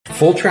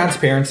Full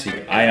transparency.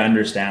 I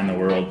understand the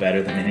world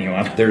better than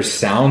anyone. There's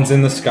sounds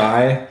in the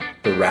sky.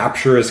 The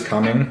rapture is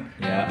coming.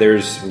 Yeah.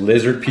 There's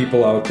lizard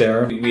people out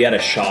there. We had a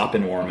shop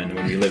in Mormon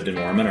when we lived in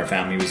Mormon. Our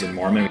family was in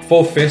Mormon.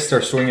 Full fists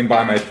are swinging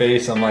by my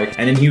face. I'm like...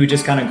 And then he would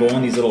just kind of go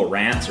on these little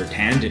rants or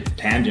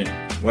tangent,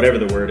 whatever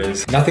the word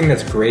is. Nothing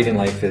that's great in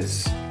life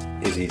is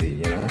easy,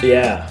 you know?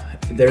 Yeah.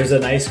 There's a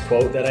nice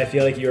quote that I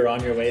feel like you were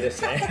on your way to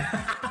say.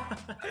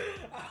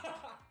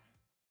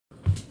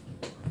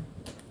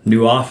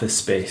 New office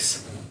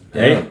space.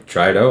 Hey, Yeah,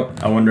 try it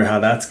out. I wonder how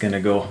that's going to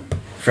go.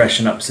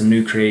 Freshen up some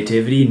new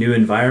creativity, new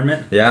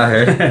environment. Yeah,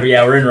 hey.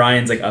 Yeah, we're in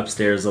Ryan's like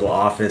upstairs little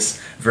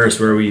office versus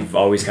where we've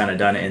always kind of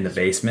done it in the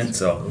basement.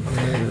 So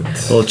a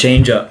little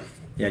change up.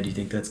 Yeah, do you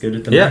think that's good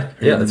at the mic?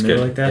 Yeah, that's good.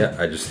 Like that?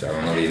 Yeah, I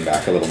want to lean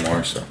back a little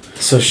more.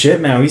 So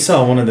shit, man, we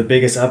saw one of the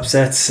biggest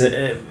upsets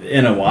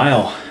in a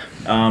while.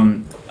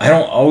 I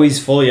don't always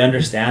fully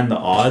understand the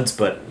odds,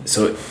 but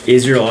so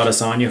Israel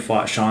Adesanya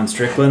fought Sean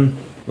Strickland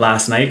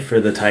last night for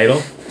the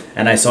title,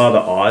 and I saw the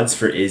odds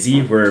for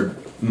Izzy were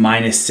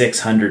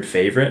 -600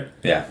 favorite.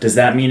 Yeah. Does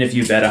that mean if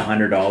you bet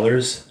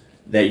 $100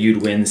 that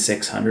you'd win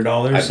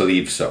 $600? I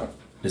believe so.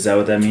 Is that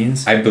what that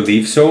means? I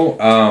believe so.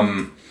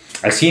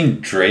 I've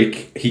seen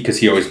Drake, because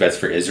he always bets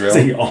for Israel.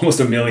 So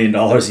almost $1 million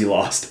he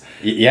lost.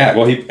 Yeah,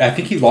 well, I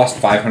think he lost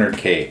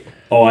 $500K.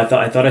 Oh, I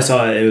thought I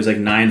saw it was like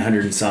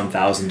 $900 and some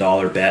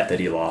 $1,000 bet that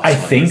he lost. I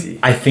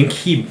think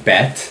he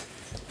bet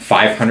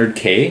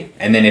 $500K,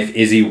 and then if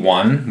Izzy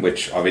won,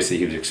 which obviously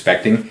he was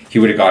expecting, he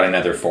would have got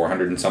another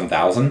 400 and some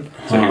thousand.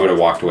 So he would have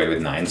walked away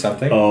with 9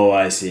 something. Oh,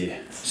 I see.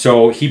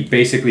 So he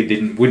basically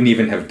wouldn't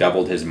even have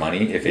doubled his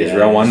money if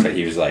Israel won, but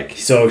he was like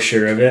so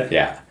sure of it.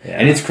 Yeah.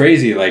 And it's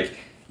crazy. Like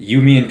you,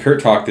 me, and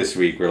Kurt talked this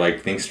week. We're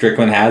like, think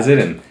Strickland has it,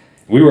 and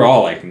we were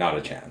all like, not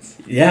a chance.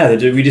 Yeah,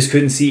 we just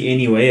couldn't see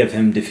any way of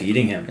him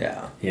defeating him.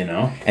 Yeah. You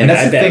know? And like,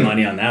 that's I the bet thing.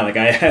 money on that. Like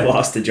I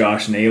lost to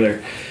Josh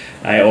Naylor.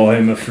 I owe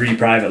him a free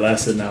private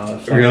lesson now.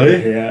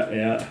 Really?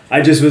 Yeah.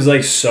 I just was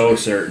like so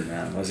certain,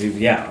 man. I was like,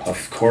 yeah,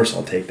 of course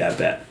I'll take that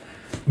bet.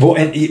 Well,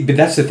 but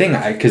that's the thing,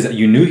 because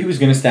you knew he was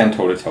going to stand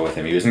toe to toe with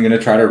him. He wasn't going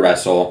to try to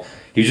wrestle.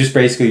 He was just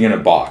basically going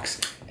to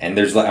box. And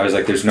I was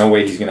like, there's no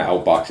way he's going to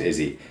outbox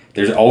Izzy.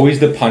 There's always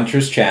the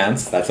puncher's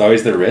chance. That's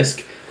always the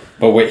risk.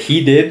 But what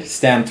he did,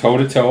 stand toe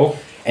to toe,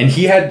 and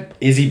he had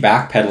Izzy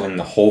backpedaling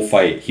the whole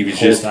fight. He was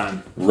just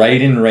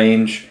right in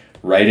range,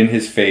 right in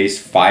his face,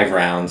 5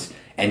 rounds,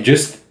 and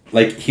just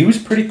like he was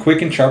pretty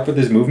quick and sharp with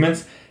his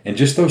movements, and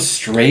just those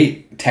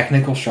straight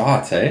technical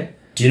shots, eh?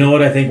 Do you know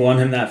what I think won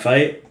him that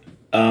fight?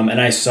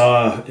 And I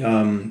saw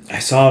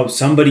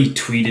somebody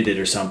tweeted it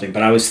or something,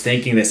 but I was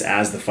thinking this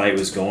as the fight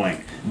was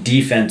going.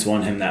 Defense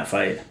won him that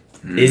fight.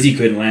 Izzy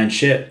couldn't land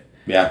shit.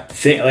 Yeah.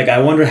 I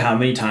wonder how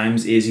many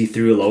times Izzy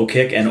threw a low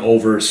kick and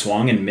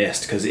overswung and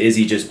missed because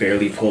Izzy just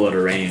barely pulled out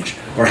of range.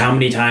 Or how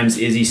many times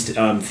Izzy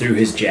threw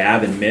his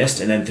jab and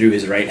missed and then threw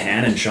his right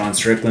hand and Sean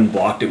Strickland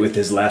blocked it with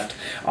his left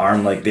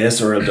arm like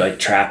this or like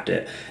trapped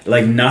it.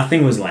 Like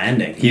nothing was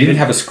landing. He didn't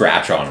have a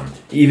scratch on him.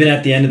 Even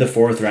at the end of the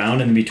 4th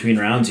round and in between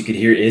rounds, you could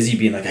hear Izzy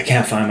being like, I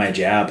can't find my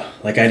jab.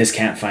 Like, I just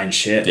can't find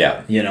shit.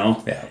 Yeah. You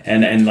know? Yeah.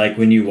 And like,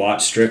 when you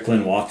watch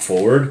Strickland walk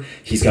forward,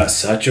 he's got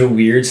such a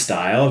weird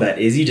style that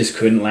Izzy just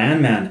couldn't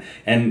land, man.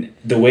 And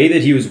the way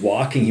that he was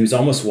walking, he was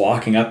almost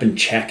walking up and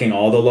checking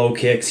all the low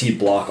kicks. He'd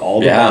block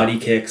all the body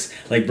kicks.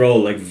 Like, bro,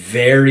 like,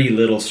 very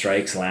little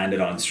strikes landed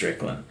on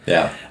Strickland.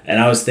 Yeah. And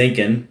I was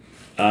thinking,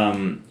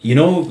 you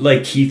know,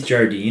 like Keith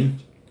Jardine?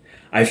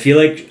 I feel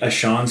like a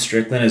Sean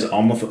Strickland is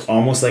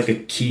almost like a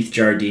Keith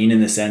Jardine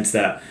in the sense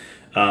that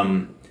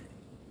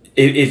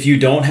if you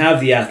don't have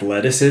the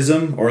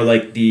athleticism or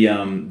like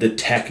the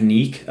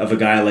technique of a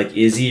guy like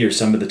Izzy or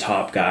some of the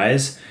top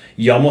guys,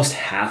 you almost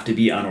have to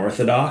be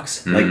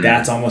unorthodox. Like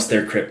that's almost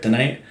their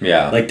kryptonite.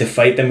 Yeah. Like to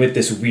fight them with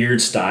this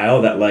weird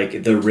style that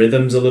like the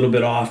rhythm's a little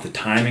bit off, the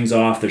timing's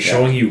off, they're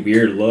showing you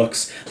weird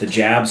looks, the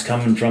jab's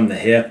coming from the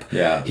hip.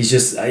 Yeah. He's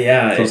just, So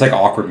it's like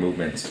awkward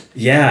movements.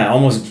 Yeah,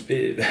 almost.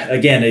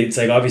 Again, it's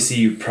like obviously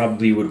you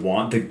probably would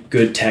want the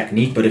good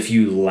technique, but if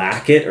you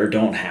lack it or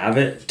don't have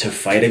it to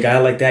fight a guy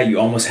like that, you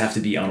almost have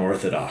to be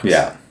unorthodox.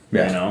 Yeah.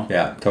 Yeah. You know?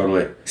 Yeah,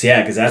 totally. So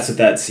yeah, because that's what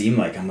that seemed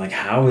like. I'm like,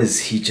 how is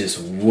he just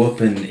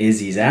whooping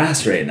Izzy's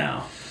ass right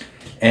now?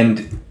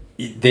 And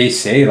they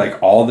say like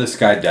all this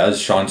guy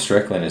does, Sean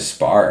Strickland, is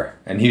spar.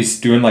 And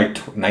he's doing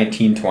like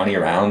 19, 20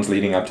 rounds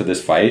leading up to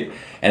this fight.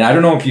 And I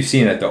don't know if you've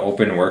seen it, the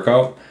open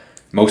workout.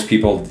 Most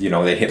people, you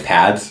know, they hit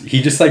pads.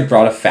 He just like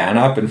brought a fan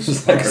up and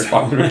was like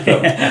sparring with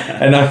them.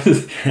 And I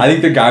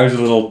think the guy was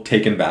a little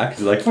taken back.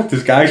 He's like, fuck,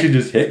 this guy should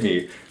just hit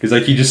me. Because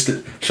like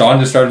Sean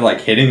just started like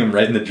hitting him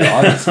right in the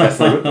jaw. Just like,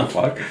 what the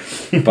fuck?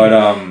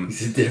 But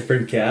he's a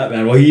different cat,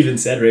 man. Well, he even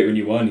said right when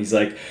you won, he's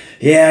like,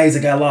 yeah, he's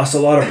like, I lost a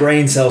lot of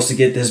brain cells to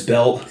get this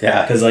belt.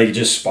 Yeah. Because like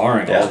just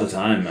sparring all the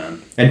time,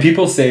 man. And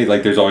people say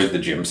like there's always the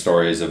gym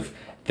stories of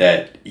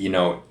that, you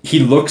know, he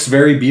looks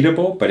very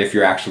beatable, but if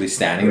you're actually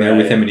standing there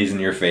with him and he's in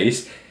your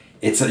face,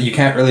 it's you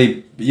can't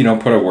really, you know,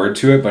 put a word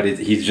to it, but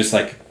he's just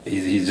like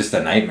he's just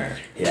a nightmare.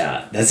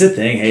 Yeah, that's the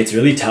thing. Hey, it's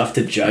really tough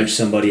to judge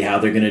somebody how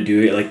they're gonna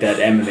do it, like that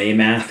MMA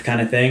math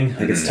kind of thing.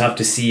 Like it's tough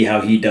to see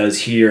how he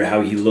does here,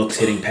 how he looks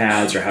hitting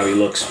pads, or how he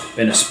looks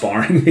in a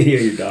sparring video.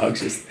 Your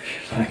dog's just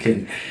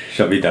fucking.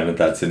 She'll be done with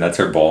that soon. That's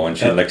her ball, and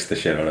she licks the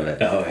shit out of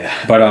it. Oh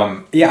yeah.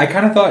 But yeah, I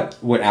kind of thought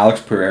what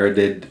Alex Pereira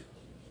did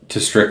to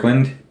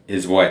Strickland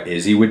is what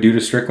Izzy would do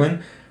to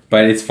Strickland.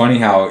 But it's funny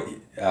how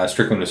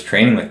Strickland was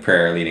training with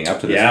Pereira leading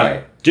up to this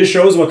fight. Just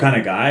shows what kind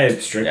of guy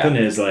Strickland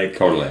is. Like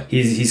totally.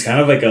 He's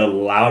kind of like a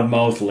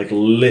loudmouth, like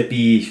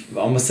lippy,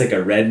 almost like a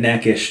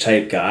redneckish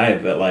type guy,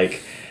 but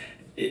like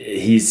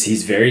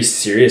he's very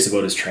serious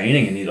about his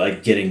training and he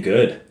like getting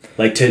good.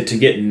 Like to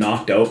get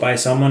knocked out by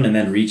someone and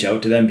then reach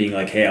out to them being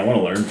like, hey, I want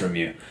to learn from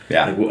you.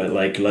 Yeah.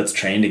 Like let's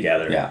train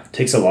together. Yeah. It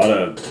takes a lot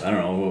of, I don't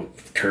know,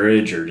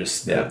 courage or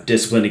just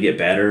discipline to get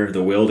better,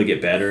 the will to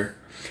get better.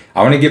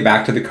 I want to get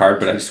back to the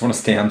card, but I just want to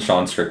stay on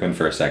Sean Strickland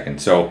for a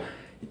second. So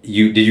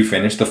did you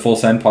finish the Full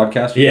Send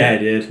podcast? Yeah, I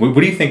did. What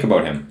do you think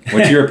about him?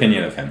 What's your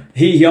opinion of him?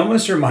 He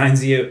almost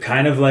reminds you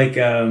kind of like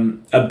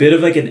a bit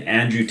of like an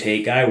Andrew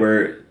Tate guy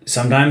where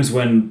sometimes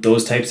when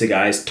those types of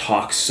guys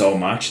talk so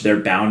much, they're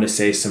bound to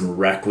say some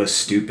reckless,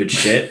 stupid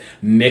shit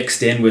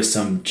mixed in with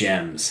some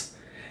gems.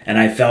 And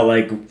I felt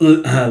like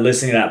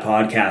listening to that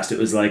podcast, it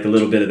was like a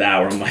little bit of that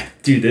where I'm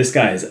like, dude, this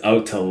guy is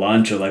out to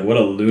lunch or like what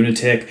a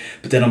lunatic.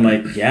 But then I'm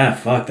like, yeah,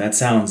 fuck, that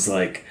sounds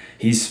like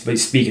he's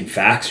speaking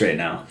facts right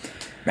now.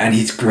 Man,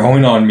 he's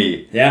growing on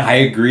me. Yeah. I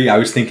agree. I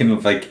was thinking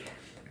of like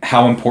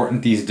how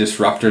important these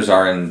disruptors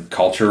are in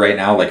culture right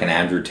now, like an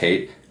Andrew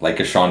Tate, like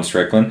a Sean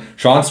Strickland.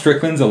 Sean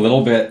Strickland's a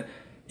little bit,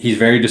 he's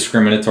very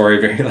discriminatory,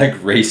 very like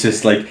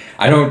racist. Like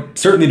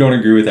certainly don't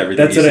agree with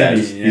everything he says.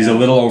 I mean, yeah. He's a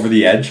little over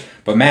the edge.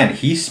 But man,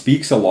 he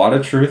speaks a lot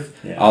of truth.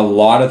 Yeah. A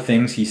lot of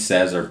things he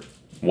says are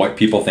what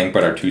people think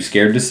but are too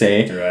scared to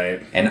say.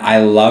 Right. And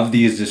I love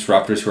these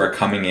disruptors who are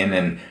coming in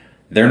and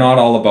they're not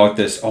all about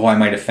this, oh, I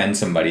might offend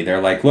somebody.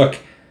 They're like, look,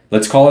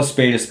 let's call a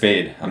spade a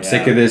spade. I'm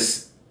sick of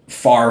this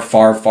far,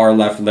 far, far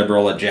left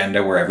liberal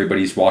agenda where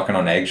everybody's walking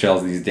on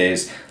eggshells these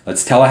days.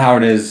 Let's tell it how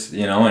it is,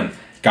 and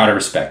gotta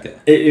respect it.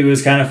 It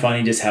was kind of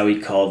funny just how he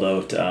called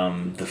out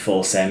the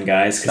Full Send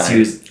guys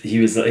because he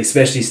was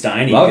especially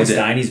Steiny because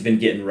Steiny's been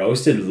getting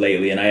roasted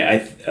lately, and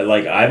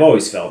I've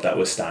always felt that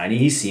with Steiny.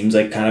 He seems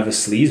like kind of a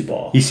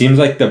sleazeball. He seems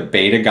like the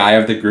beta guy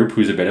of the group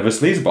who's a bit of a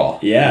sleazeball.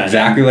 Yeah,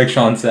 exactly like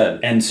Sean said.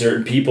 And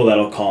certain people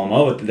that'll call him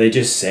out, they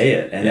just say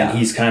it, and then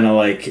he's kind of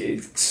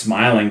like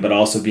smiling, but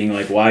also being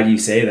like, "Why do you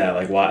say that?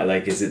 Like, why?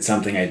 Like, is it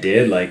something I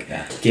did? Like,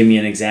 give me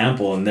an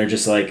example." And they're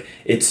just like,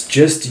 "It's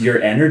just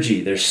your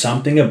energy. There's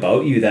something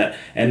about you." That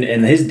and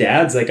his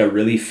dad's like a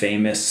really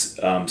famous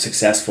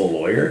successful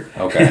lawyer.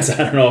 Okay. So I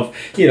don't know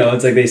if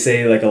it's like they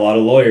say like a lot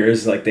of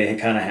lawyers like they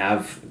kind of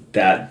have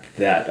that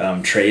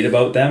trait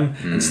about them.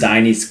 And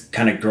Steiny's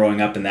kind of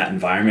growing up in that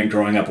environment,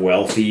 growing up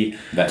wealthy.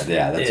 That's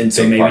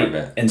a big part of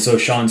it. And so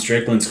Sean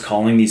Strickland's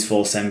calling these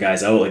Full Send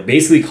guys out, like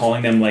basically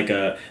calling them like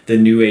the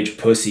new age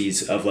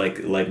pussies of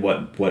like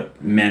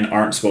what men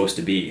aren't supposed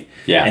to be.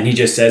 Yeah. And he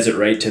just says it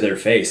right to their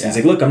face. He's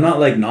like, look, I'm not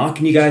like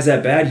knocking you guys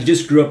that bad. You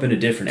just grew up in a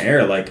different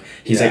era. Like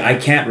he's like, I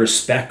can't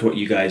respect what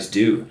you guys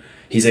do.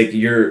 He's like,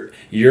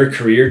 your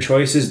career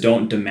choices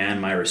don't demand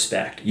my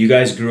respect. You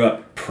guys grew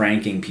up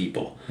pranking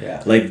people,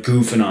 like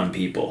goofing on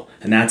people,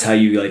 and that's how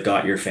you like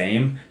got your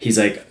fame. He's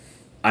like,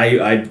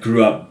 I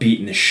grew up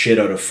beating the shit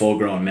out of full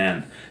grown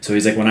men. So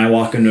he's like, when I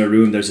walk into a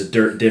room, there's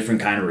a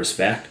different kind of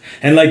respect.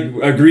 And like,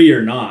 agree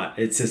or not,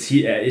 it's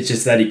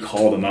just that he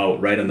called him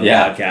out right on the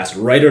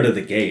podcast, right out of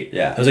the gate.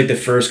 Yeah, that was like the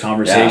first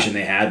conversation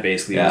they had.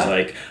 Basically, it was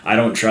like, I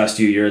don't trust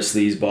you. You're a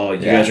sleazeball.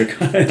 You guys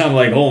are. And I'm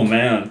like, oh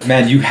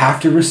man, you have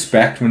to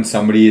respect when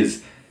somebody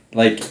is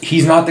like,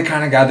 he's not the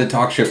kind of guy that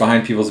talks shit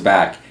behind people's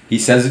back. He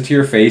says it to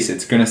your face,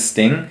 it's gonna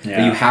sting,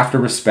 but you have to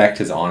respect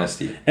his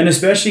honesty. And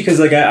especially because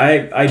like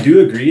I do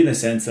agree in the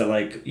sense that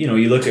like,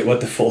 you look at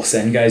what the Full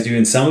Send guys do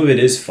and some of it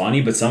is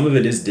funny, but some of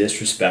it is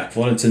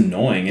disrespectful and it's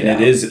annoying and it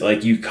is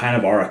like you kind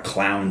of are a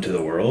clown to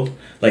the world.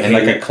 Like, and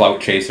like a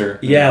clout chaser.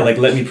 Yeah, like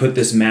let me put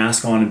this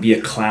mask on and be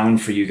a clown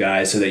for you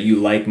guys so that you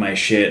like my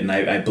shit and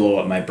I blow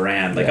up my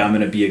brand. Like I'm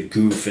gonna be a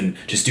goof and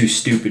just do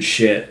stupid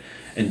shit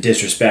and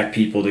disrespect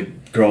people to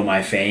grow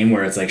my fame,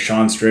 where it's like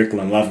Sean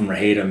Strickland, love him or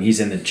hate him, he's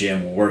in the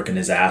gym working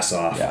his ass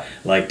off,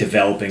 like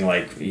developing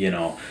like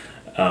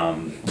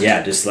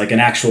just like an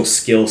actual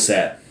skill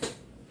set.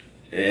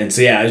 And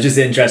so it was just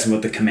interesting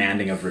with the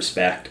commanding of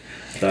respect.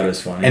 I thought it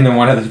was funny. And then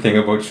one other thing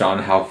about Sean,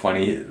 how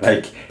funny,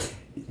 like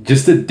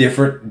just a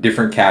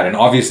different cat, and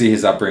obviously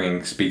his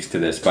upbringing speaks to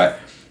this, but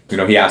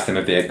he asked them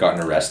if they had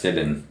gotten arrested,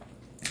 and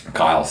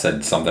Kyle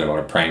said something about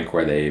a prank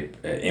where they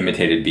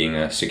imitated being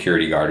a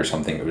security guard or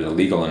something. It was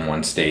illegal in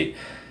one state.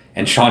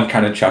 And Sean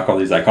kind of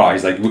chuckled. He's like,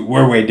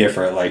 we're way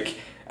different. Like,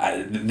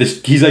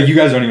 he's like, you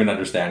guys don't even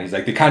understand. He's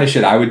like, the kind of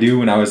shit I would do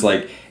when I was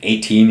like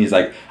 18. He's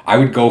like, I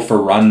would go for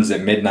runs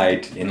at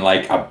midnight in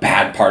like a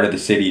bad part of the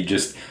city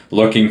just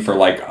looking for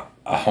like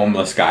a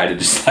homeless guy to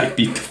just like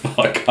beat the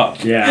fuck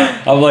up.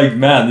 Yeah. I'm like,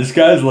 man, this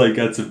guy's like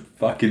got some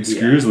fucking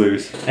screws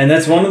loose. And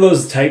that's one of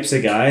those types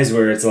of guys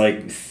where it's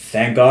like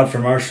thank God for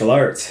martial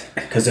arts.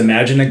 Because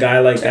imagine a guy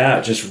like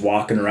that just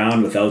walking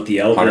around without the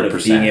outlet 100%.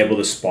 of being able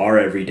to spar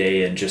every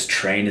day and just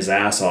train his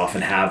ass off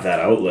and have that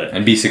outlet.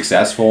 And be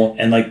successful.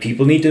 And like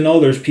people need to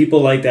know there's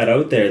people like that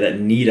out there that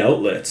need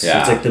outlets. Yeah.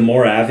 It's like the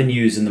more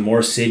avenues and the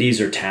more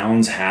cities or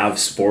towns have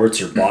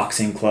sports or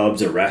boxing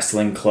clubs, a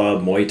wrestling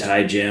club, Muay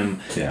Thai gym.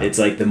 Yeah. It's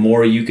like the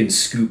more you can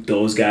scoop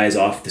those guys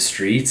off the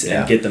streets and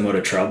Yeah. get them out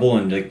of trouble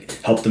and like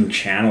help them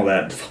channel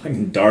that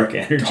fucking dark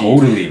energy.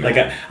 Totally, man.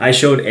 Like I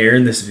showed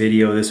Aaron this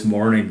video this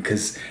morning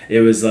because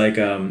it was like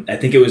I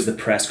think it was the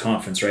press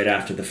conference right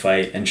after the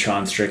fight, and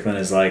Sean Strickland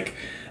is like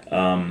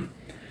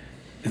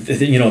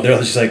you know, they're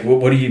just like,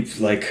 what do you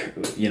like,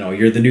 you know,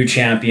 you're the new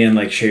champion,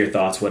 like share your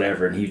thoughts,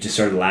 whatever. And he just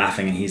started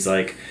laughing, and he's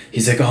like,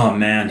 oh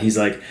man, he's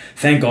like,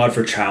 thank God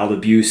for child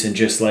abuse and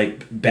just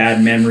like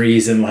bad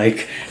memories and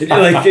like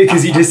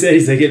because he just said,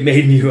 he's like, it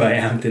made me who I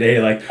am today,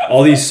 like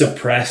all these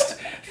suppressed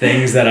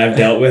things that I've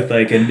dealt with,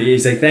 like, and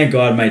he's like, thank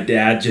God my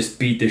dad just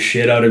beat the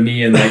shit out of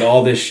me and like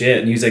all this shit.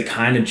 And he was like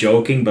kind of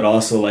joking, but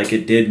also like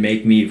it did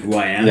make me who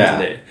I am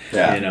today.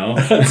 Yeah, you know.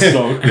 That's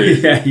so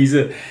crazy. Yeah,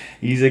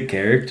 he's a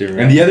character, man.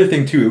 And the other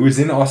thing too, it was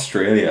in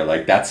Australia.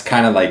 Like that's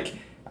kind of like,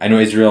 I know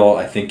Israel,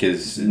 I think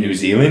is New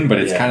Zealand, but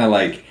it's kind of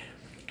like,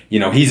 you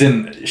know,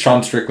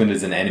 Sean Strickland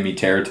is in enemy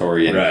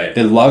territory, and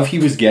the love he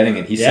was getting,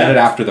 and he said it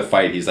after the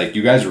fight. He's like,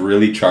 you guys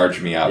really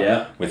charged me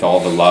up with all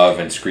the love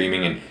and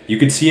screaming, and you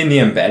could see in the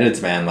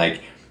embeddeds, man,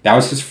 like that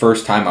was his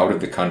first time out of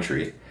the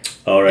country.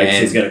 Oh, right. So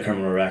he's got a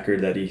criminal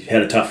record that he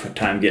had a tough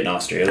time getting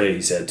Australia,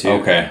 he said, too.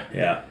 Okay.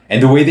 Yeah.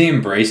 And the way they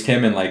embraced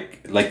him, and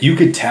like you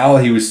could tell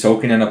he was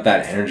soaking up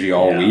that energy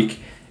all week.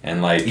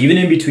 And like even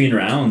in between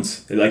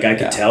rounds, like I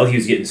could tell he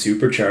was getting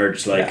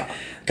supercharged. Like a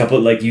couple,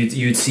 like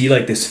you'd see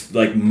like this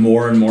like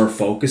more and more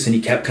focus, and he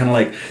kept kind of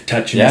like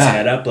touching his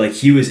head up, like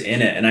he was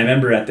in it. And I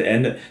remember at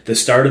the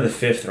start of the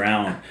 5th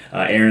round,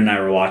 Aaron and I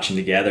were watching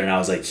together, and I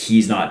was like,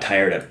 he's not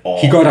tired at all.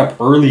 He got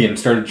up early and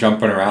started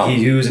jumping around.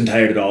 He wasn't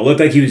tired at all. It looked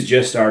like he was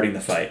just starting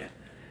the fight.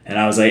 And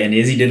I was like, and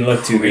Izzy didn't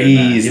look too good,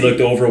 man. He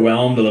looked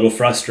overwhelmed, a little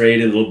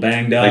frustrated, a little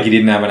banged up. Like he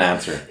didn't have an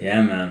answer.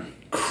 Yeah, man.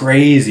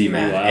 Crazy,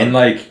 man. Wow. And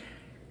like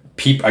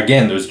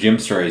again, those gym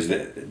stories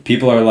that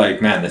people are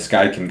like, man, this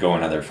guy can go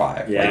another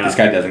 5. Yeah. Like this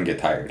guy doesn't get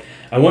tired.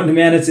 I wonder,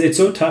 man, it's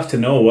so tough to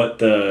know what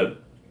the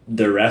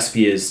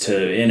recipe is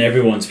and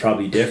everyone's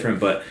probably different,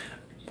 but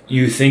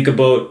you think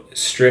about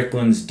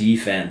Strickland's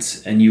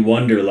defense and you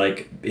wonder,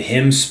 like,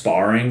 him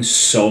sparring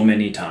so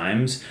many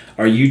times,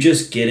 are you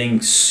just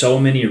getting so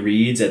many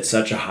reads at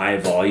such a high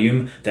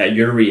volume that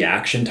your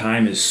reaction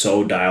time is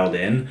so dialed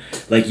in?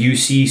 Like, you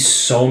see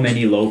so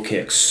many low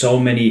kicks, so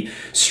many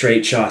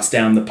straight shots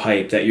down the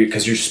pipe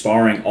because you're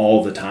sparring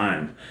all the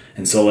time.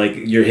 And so, like,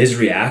 his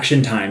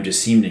reaction time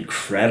just seemed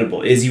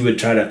incredible. Izzy would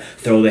try to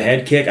throw the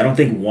head kick. I don't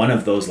think one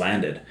of those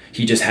landed.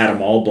 He just had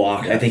them all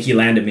blocked. I think he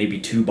landed maybe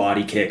 2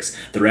 body kicks.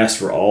 The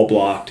rest were all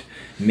blocked.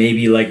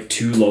 Maybe like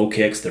 2 low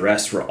kicks. The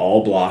rest were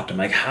all blocked. I'm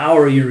like, how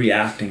are you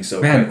reacting so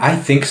quick? I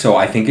think so.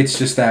 I think it's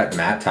just that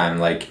mat time.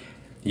 Like,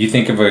 you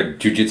think of a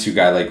jiu-jitsu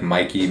guy like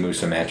Mikey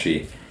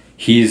Musumeci.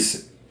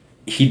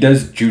 He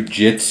does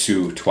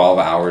jiu-jitsu 12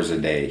 hours a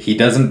day. He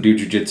doesn't do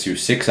jiu-jitsu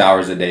 6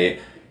 hours a day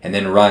and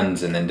then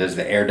runs and then does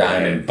the air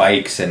dime and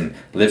bikes and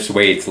lifts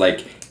weights.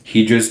 Like,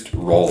 he just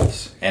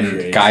rolls.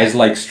 And guys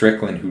like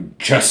Strickland who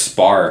just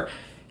spar,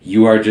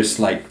 you are just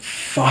like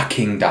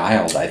fucking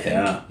dialed, I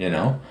think. You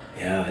know?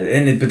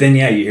 Yeah, but then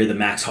you hear the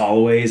Max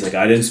Holloways, like,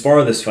 I didn't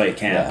spar this fight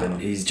camp,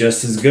 and he's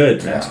just as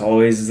good. Max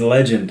Holloways is a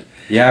legend.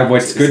 Yeah,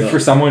 what's good for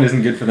someone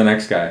isn't good for the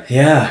next guy.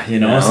 Yeah, you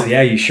know? So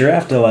you sure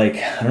have to, like,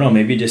 I don't know,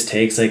 maybe it just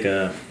takes like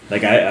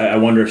I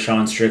wonder if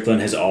Sean Strickland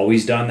has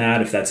always done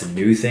that, if that's a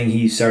new thing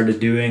he started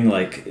doing.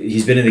 Like,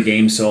 he's been in the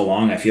game so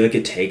long, I feel like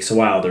it takes a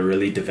while to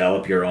really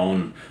develop your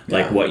own,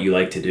 like, what you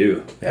like to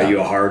do. Are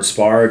you a hard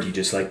spar? Do you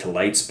just like to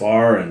light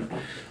spar? And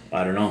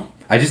I don't know.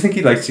 I just think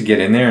he likes to get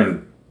in there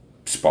and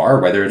spar,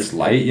 whether it's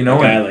light, you know.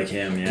 A guy like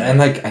him, And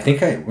like, I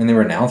think when they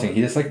were announcing,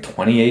 he has like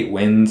 28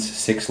 wins,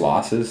 6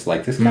 losses.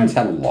 Like, this guy's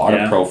had a lot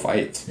of pro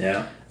fights.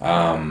 Yeah.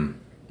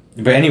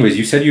 But anyways,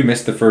 you said you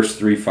missed the first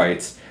 3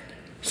 fights.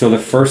 So the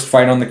first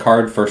fight on the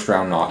card, 1st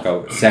round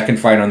knockout. Second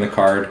fight on the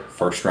card,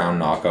 1st round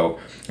knockout.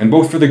 And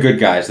both for the good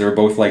guys. They were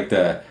both like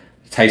the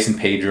Tyson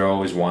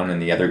Pedro is one,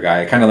 and the other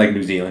guy, kind of like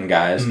New Zealand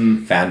guys,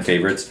 fan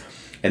favorites.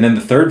 And then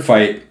the third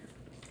fight,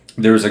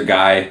 there was a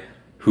guy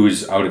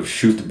who's out of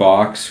Shoot the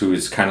Box,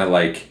 who's kind of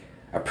like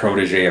a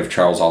protege of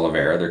Charles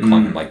Oliveira. They're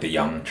calling him like the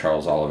young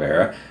Charles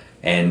Oliveira.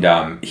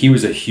 And he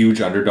was a huge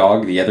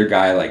underdog. The other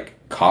guy, like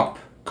Cop,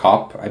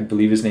 I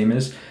believe his name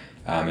is.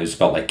 It was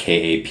spelled like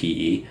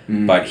Kape.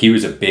 But he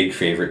was a big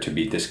favorite to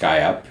beat this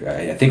guy up.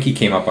 I think he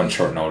came up on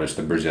short notice,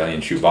 the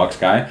Brazilian shoebox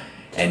guy.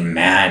 And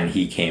man,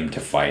 he came to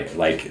fight.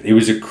 Like, it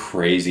was a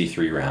crazy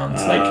 3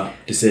 rounds.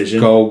 Like, decision.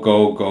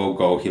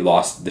 Go. He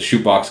lost. The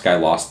shoebox guy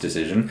lost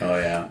decision. Oh,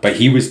 yeah. But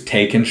he was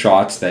taking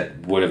shots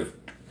that would have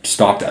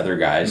stopped other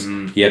guys.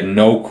 He had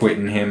no quit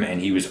in him,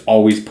 and he was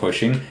always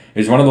pushing. It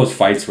was one of those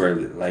fights where,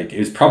 like, it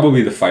was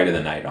probably the fight of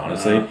the night,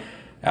 honestly.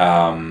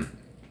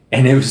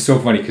 And it was so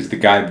funny because the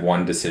guy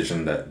won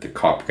decision, the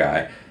Cop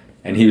guy.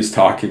 and he was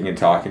talking and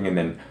talking, and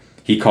then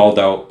he called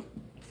out,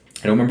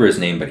 I don't remember his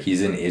name, but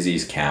he's in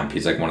Izzy's camp.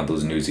 He's like one of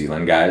those New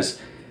Zealand guys.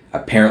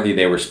 Apparently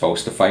they were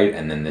supposed to fight,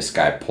 and then this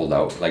guy pulled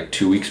out like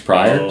 2 weeks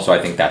prior. So I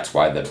think that's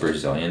why the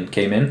Brazilian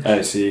came in.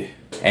 I see.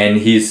 And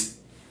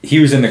he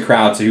was in the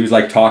crowd, so he was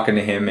like talking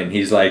to him, and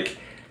he's like,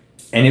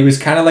 and it was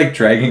kind of like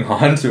dragging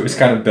on, so it was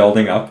kind of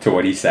building up to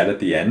what he said at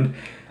the end.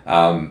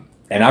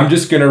 And I'm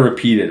just gonna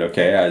repeat it,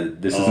 okay?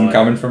 This isn't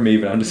coming from me,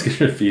 but I'm just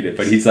gonna repeat it.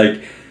 But he's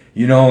like,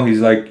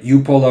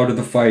 you pulled out of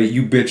the fight,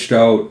 you bitched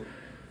out.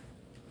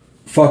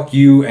 Fuck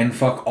you and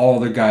fuck all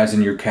the guys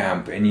in your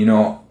camp, and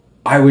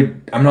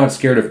I'm not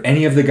scared of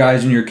any of the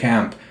guys in your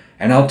camp,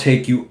 and I'll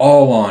take you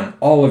all on,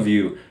 all of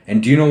you.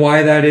 And do you know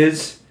why that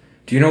is?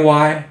 Do you know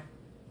why?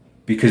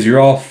 Because you're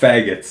all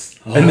faggots.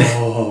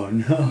 No.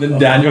 Then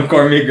Daniel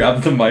Cormier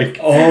grabbed the mic.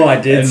 Oh, I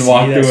did. And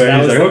walked away. So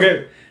he's like,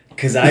 okay.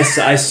 Because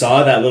I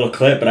saw that little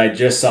clip, but I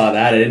just saw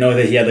that. I didn't know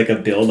that he had like a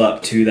build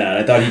up to that.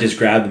 I thought he just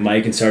grabbed the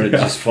mic and started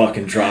just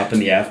fucking dropping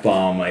the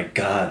F-bomb. Like,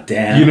 god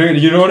damn.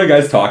 You know when a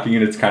guy's talking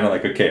and it's kind of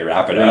like, okay,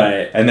 wrap it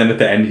up. And then at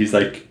the end he's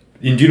like,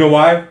 and do you know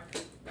why?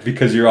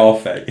 Because you're all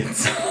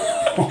faggots.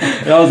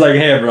 And I was like,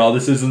 hey bro,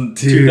 this isn't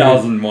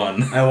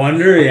 2001. I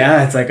wonder,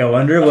 it's like, I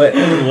wonder what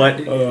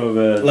oh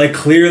man. Like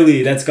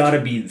clearly that's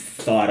gotta be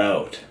thought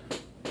out.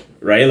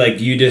 Right? Like,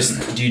 do you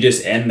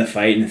just end the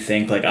fight and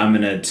think like, I'm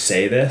gonna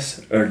say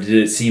this? Or did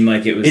it seem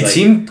like it was It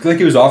seemed like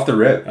it was off the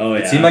rip. Oh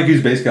yeah. It seemed like he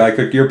was basically like,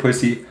 look, you're a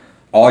pussy.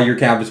 All your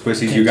campus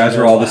pussies. You guys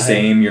are all the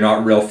same. You're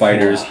not real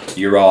fighters.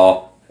 You're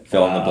all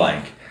fill in the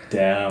blank.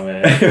 Damn,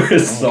 man. It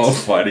was so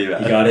funny,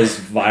 man. He got his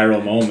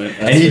viral moment.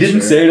 And he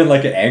didn't say it in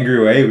like an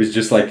angry way. It was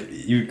just like,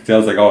 I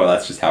was like, oh,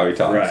 that's just how he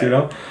talks, right.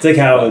 It's like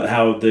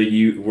how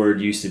the word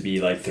used to be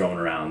like thrown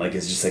around. Like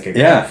it's just like a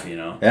goof,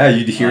 Yeah,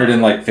 you'd hear it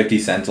in like 50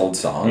 Cent's old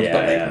songs,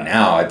 but like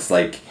now it's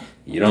like,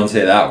 you don't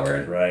say that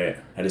word. Right.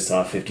 I just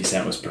saw 50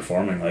 Cent was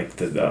performing like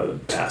the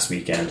past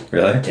weekend.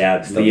 Really?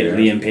 Yeah,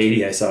 Liam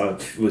Patey I saw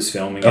was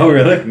filming. Oh,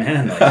 really? Like,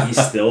 man, like he's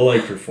still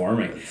like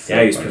performing.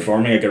 So he's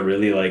performing like a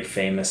really like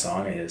famous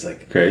song of his.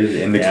 Like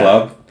crazy in the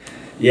club.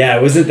 Yeah,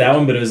 it wasn't that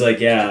one, but it was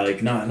like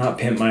like not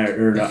Pimp My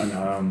or not,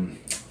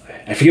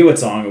 I forget what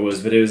song it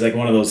was, but it was like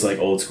one of those like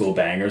old school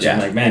bangers. Yeah. I'm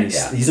like, man,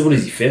 he's what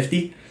is he,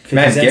 50?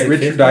 Man, Get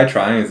Rich or Die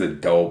Trying is a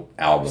dope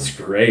album. It's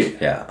great.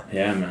 Yeah.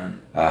 Yeah,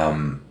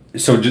 man.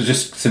 So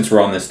just since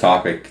we're on this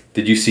topic,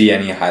 did you see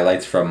any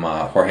highlights from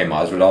Jorge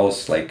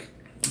Masvidal's like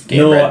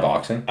game-bred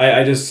boxing?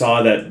 I just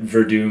saw that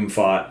Verdum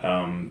fought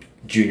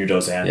Junior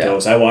Dos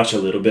Santos. I watched a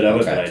little bit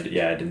of it, but I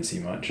didn't see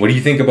much. What do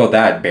you think about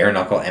that bare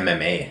knuckle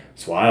MMA?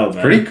 It's wild,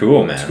 man. Pretty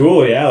cool, man. It's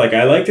cool, yeah. Like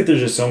I like that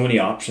there's just so many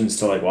options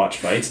to like watch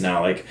fights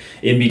now. Like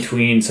in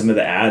between some of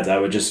the ads, I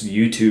would just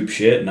YouTube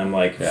shit, and I'm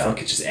like,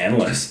 fuck, it's just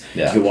endless.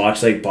 Yeah. You could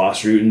watch like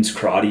Boss Rutan's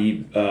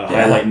karate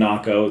highlight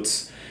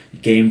knockouts.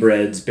 Game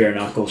Bread's bare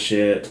knuckle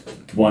shit.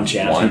 One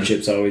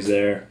championship's always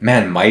there.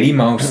 Man, Mighty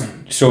Mouse.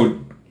 So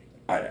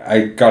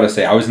I gotta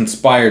say, I was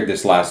inspired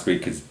this last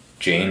week because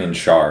Jane and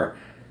Shar,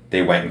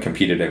 they went and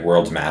competed at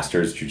World's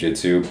Masters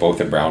Jiu-Jitsu,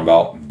 both at brown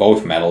belt,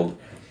 both medaled.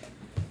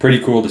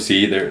 Pretty cool to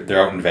see. They're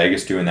out in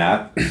Vegas doing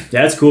that. Yeah,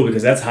 that's cool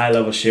because that's high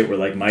level shit where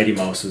like Mighty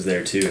Mouse was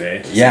there too,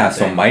 eh? Yeah,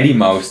 so Mighty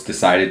Mouse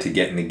decided to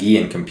get in the gi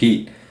and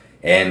compete.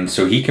 And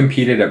so he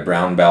competed at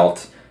brown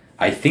belt.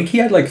 I think he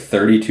had like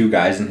 32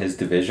 guys in his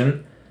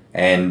division.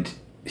 And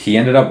he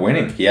ended up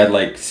winning. He had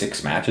like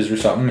 6 matches or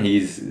something.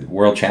 He's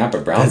world champ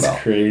at brown belt.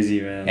 That's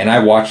crazy, man. And I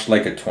watched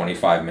like a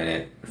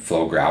 25-minute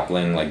flow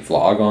grappling like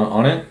vlog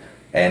on it.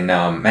 And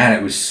man,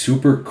 it was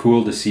super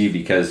cool to see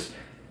because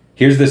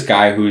here's this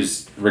guy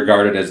who's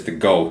regarded as the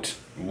GOAT,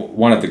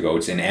 one of the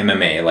GOATs in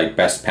MMA, like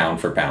best pound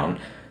for pound,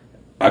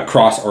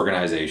 across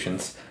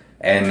organizations.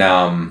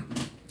 And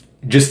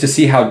just to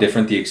see how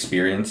different the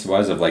experience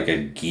was of like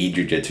a gi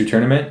jiu-jitsu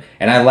tournament.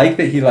 And I like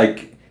that he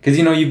like... Because,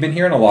 you've been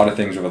hearing a lot of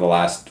things over the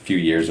last few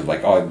years of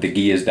like, oh, the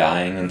gi is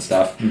dying and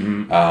stuff.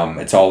 Mm-hmm.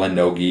 It's all in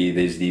no gi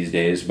these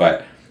days.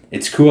 But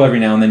it's cool every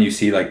now and then you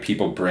see like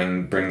people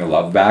bring the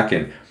love back.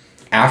 And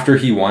after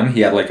he won,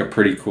 he had like a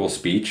pretty cool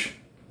speech.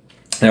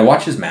 And I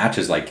watched his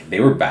matches, like they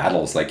were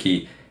battles. Like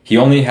he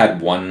only had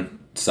one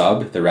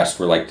sub. The rest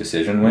were like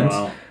decision wins.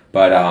 Wow.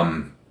 But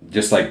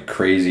just like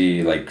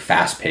crazy, like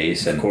fast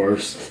pace. And, of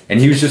course.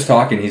 And he was just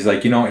talking. He's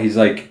like, he's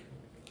like,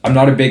 I'm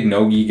not a big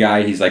no-gi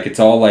guy. He's like, it's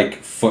all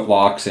like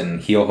footlocks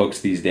and heel hooks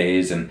these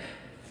days. And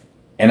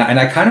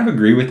I kind of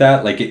agree with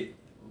that. Like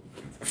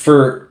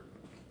for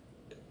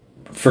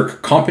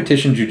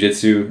competition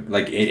jiu-jitsu,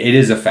 like it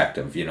is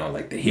effective,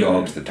 like the heel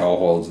hooks, the toe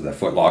holds, the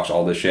footlocks,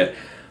 all this shit.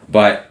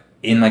 But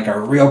in like a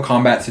real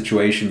combat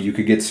situation, you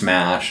could get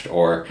smashed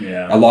or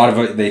a lot of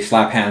it, they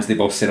slap hands, they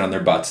both sit on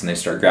their butts and they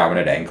start grabbing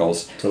at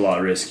ankles. It's a lot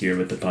riskier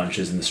with the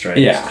punches and the strikes.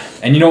 Yeah.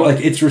 And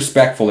like it's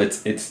respectful.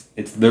 It's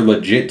they're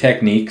legit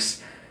techniques.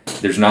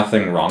 There's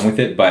nothing wrong with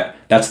it, but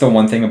that's the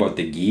one thing about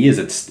the gi is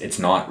it's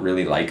not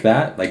really like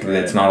that. Like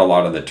it's not a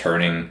lot of the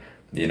turning,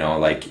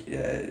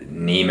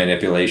 knee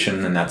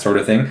manipulation and that sort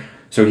of thing.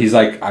 So he's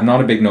like, I'm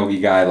not a big no-gi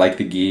guy. I like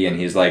the gi, and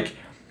he's like,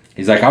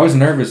 I was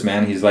nervous,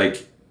 man. He's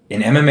like,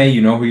 in MMA, you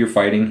know who you're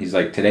fighting. He's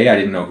like, today I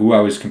didn't know who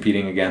I was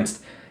competing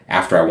against,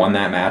 after I won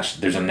that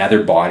match, there's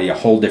another body, a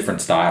whole different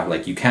style.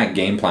 Like, you can't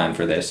game plan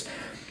for this.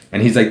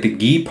 And he's like, the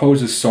gi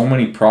poses so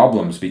many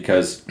problems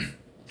because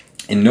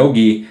in no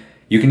gi,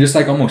 you can just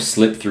like almost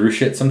slip through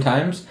shit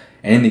sometimes.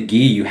 And in the gi,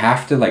 you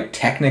have to like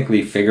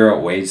technically figure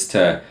out ways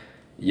to,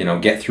 you know,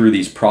 get through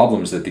these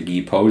problems that the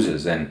gi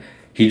poses. And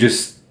he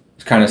just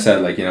kind of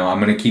said like, you know, I'm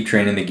going to keep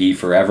training the gi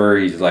forever.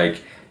 He's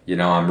like, you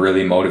know, I'm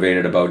really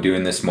motivated about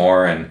doing this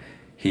more. And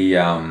he,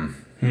 yeah,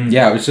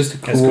 it was just a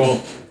cool. That's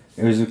cool.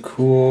 It was a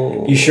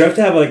cool. You sure have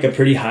to have like a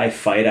pretty high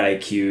fight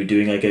IQ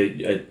doing like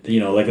a you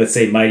know, like let's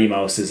say Mighty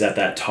Mouse is at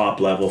that top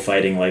level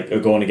fighting like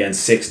going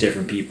against 6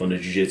 different people in a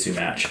jiu-jitsu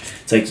match.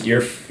 It's like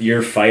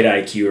your fight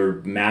IQ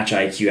or match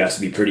IQ has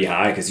to be pretty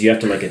high because you have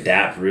to like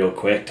adapt real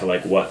quick to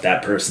like what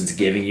that person's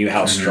giving you,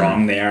 how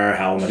strong they are,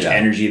 how much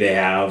energy they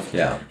have.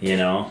 Yeah. You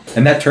know?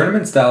 And that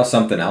tournament style is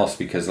something else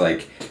because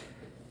like,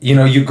 you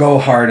know, you go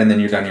hard and then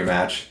you're done your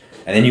match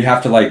and then you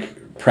have to like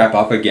prep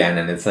up again,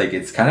 and it's like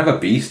it's kind of a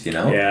beast, you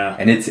know. Yeah.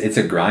 And it's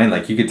a grind.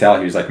 Like you could tell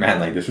he was like, man,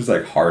 like this was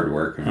like hard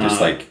work,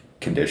 just like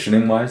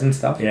conditioning wise and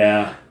stuff.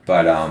 Yeah.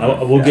 But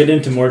we'll get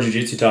into more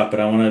jiu-jitsu talk, but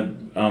I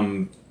want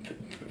to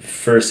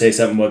first say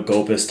something about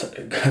Gopis.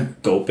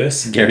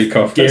 Gary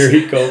Kopis.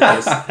 Gary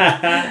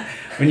Kopis.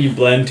 When you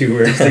blend 2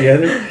 words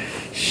together.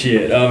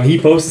 Shit. He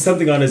posted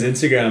something on his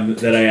Instagram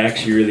that I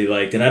actually really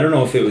liked, and I don't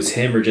know if it was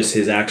him or just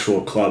his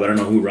actual club. I don't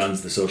know who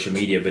runs the social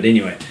media, but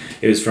anyway,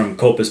 it was from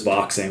Kopis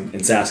Boxing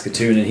in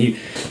Saskatoon, and he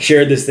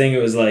shared this thing.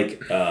 It was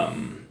like,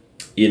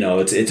 you know,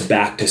 it's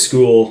back to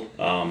school,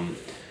 and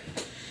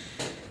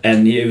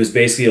it was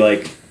basically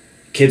like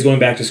kids going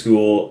back to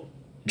school.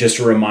 Just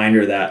a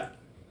reminder that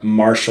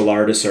martial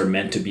artists are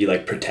meant to be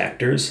like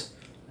protectors.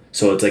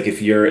 So it's like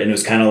if you're, and it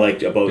was kind of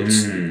like about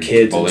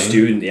kids bullying. and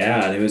students,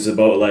 yeah, and it was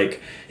about like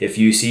if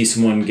you see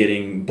someone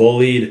getting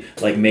bullied,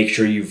 like make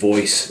sure you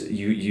voice,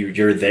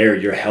 you're there,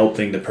 you're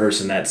helping the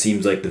person that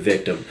seems like the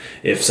victim.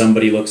 If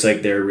somebody looks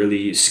like they're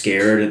really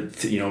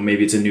scared, you know,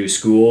 maybe it's a new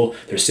school,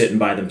 they're sitting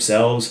by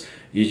themselves,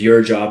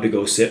 your job to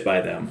go sit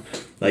by them.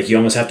 Like you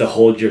almost have to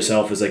hold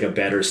yourself as like a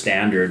better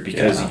standard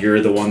because you're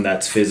the one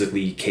that's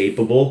physically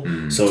capable.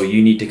 So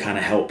you need to kind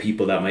of help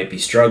people that might be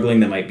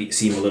struggling, that might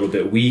seem a little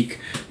bit weak,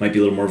 might be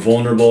a little more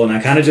vulnerable. And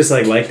I kind of just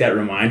like that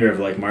reminder of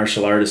like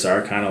martial artists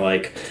are kind of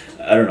like,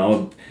 I don't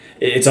know,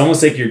 it's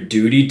almost like your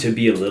duty to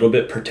be a little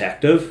bit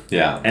protective.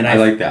 Yeah, and I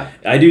like that.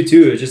 I do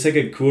too. It's just like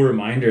a cool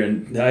reminder.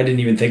 And I didn't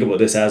even think about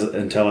this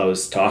until I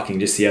was talking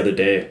just the other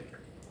day.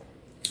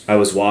 I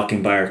was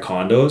walking by our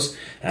condos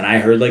and I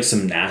heard like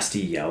some nasty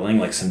yelling,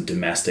 like some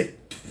domestic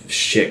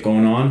shit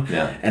going on.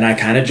 Yeah. And I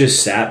kind of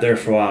just sat there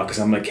for a while because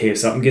I'm like, hey, if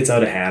something gets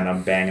out of hand,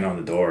 I'm banging on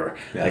the door.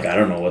 Yeah. Like, I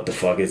don't know what the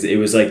fuck is. It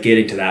was like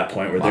getting to that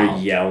point where they're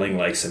yelling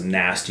like some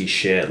nasty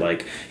shit.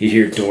 Like you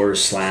hear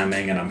doors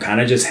slamming and I'm kind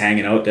of just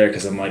hanging out there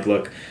because I'm like,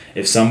 look,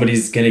 if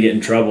somebody's going to get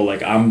in trouble,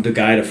 like I'm the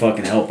guy to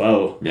fucking help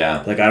out.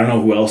 Yeah. Like I don't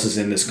know who else is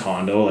in this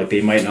condo. Like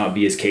they might not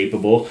be as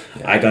capable.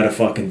 Yeah. I got to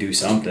fucking do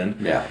something.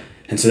 Yeah.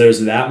 And so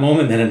there's that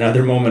moment. Then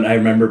another moment I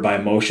remember by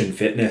Motion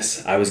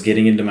Fitness. I was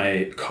getting into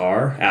my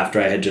car after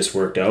I had just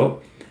worked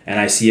out. And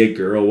I see a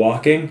girl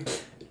walking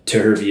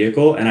to her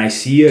vehicle. And I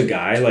see a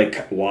guy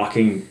like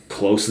walking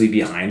closely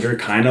behind her.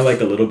 Kind of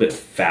like a little bit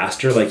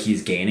faster. Like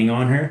he's gaining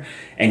on her.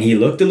 And he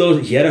looked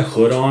he had a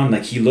hood on.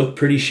 Like he looked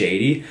pretty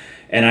shady.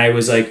 And I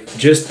was like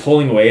just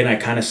pulling away and I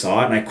kind of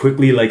saw it and I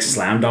quickly like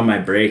slammed on my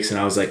brakes and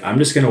I was like, I'm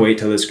just going to wait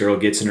till this girl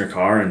gets in her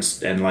car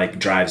and like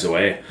drives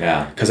away.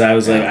 Yeah. Cause I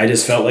was like, I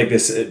just felt like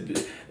this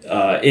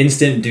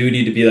instant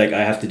duty to be like, I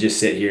have to just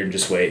sit here and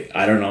just wait.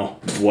 I don't know.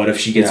 What if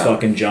she gets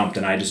fucking jumped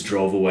and I just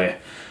drove away?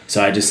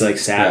 So I just like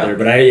sat there.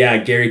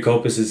 But Gary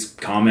Kopis's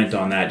comment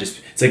on that,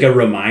 just it's like a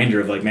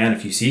reminder of like, man,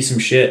 if you see some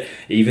shit,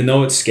 even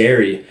though it's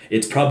scary,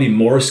 it's probably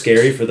more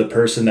scary for the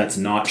person that's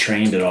not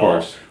trained at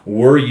all.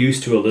 We're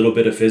used to a little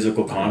bit of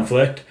physical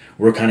conflict.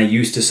 We're kind of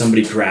used to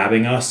somebody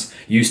grabbing us,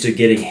 used to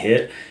getting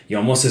hit. You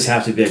almost just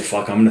have to be like,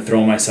 fuck, I'm going to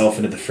throw myself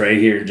into the fray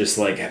here and just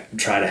like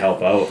try to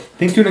help out. I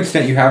think to an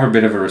extent you have a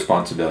bit of a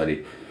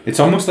responsibility. It's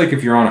almost like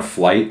if you're on a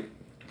flight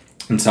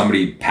and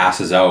somebody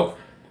passes out,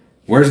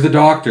 where's the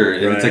doctor?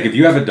 And it's like if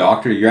you have a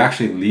doctor, you're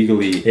actually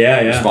legally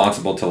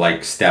responsible to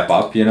like step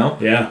up, you know?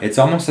 Yeah. It's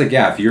almost like,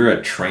 if you're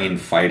a trained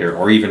fighter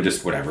or even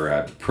just whatever,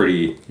 a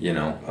pretty, you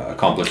know,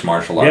 accomplished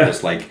martial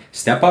artist, like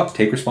step up,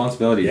 take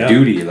responsibility,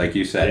 duty, like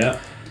you said. Yeah.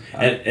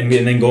 And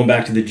then going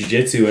back to the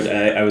jiu-jitsu,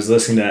 I was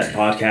listening to that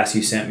podcast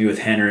you sent me with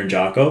Henner and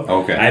Jocko.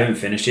 Okay. I haven't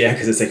finished it yet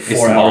because it's like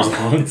 4 hours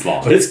long. It's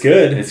long. But it's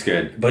good. It's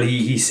good. But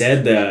he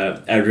said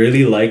I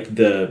really liked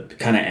the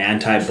kind of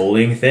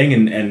anti-bullying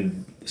thing and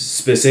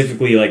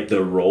specifically like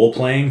the role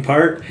playing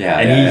part. He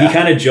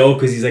kind of joked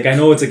because he's like, I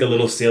know it's like a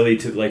little silly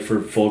to like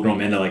for full grown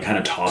men to like kind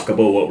of talk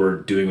about what we're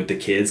doing with the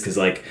kids because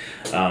like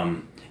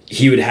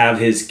he would have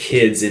his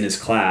kids in his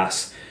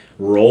class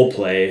role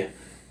play.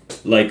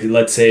 Like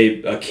let's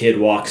say a kid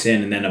walks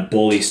in and then a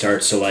bully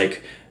starts to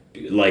like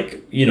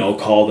like, you know,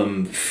 call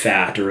them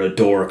fat or a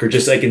dork or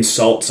just like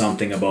insult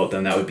something about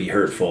them that would be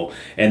hurtful.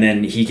 And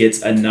then he gets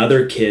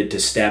another kid to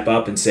step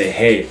up and say,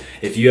 hey,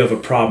 if you have a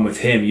problem with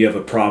him, you have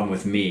a problem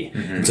with me.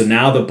 And so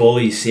now the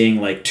bully's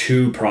seeing like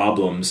two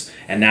problems,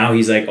 and now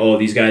he's like, oh,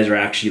 these guys are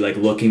actually like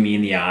looking me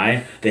in the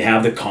eye. They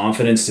have the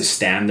confidence to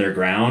stand their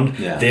ground.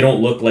 They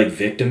don't look like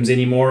victims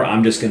anymore.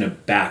 I'm just gonna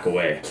back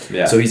away.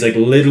 So he's like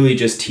literally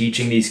just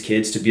teaching these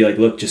kids to be like,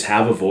 look, just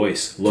have a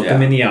voice, look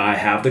them in the eye,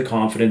 have the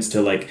confidence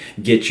to like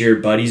get your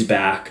buddies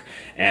back,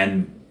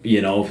 and you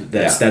know,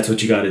 that's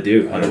what you got to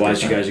do. Otherwise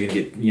 100%. You guys are gonna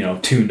get, you know,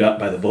 tuned up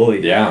by the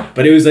bully.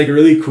 But it was like a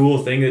really cool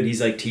thing that he's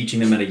like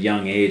teaching them at a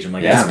young age. I'm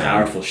like, that's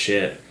powerful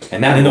shit.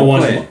 And then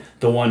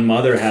the one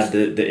mother had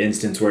the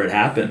instance where it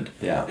happened.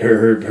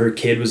 Her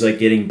kid was like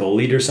getting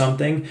bullied or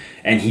something,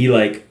 and he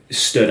like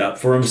stood up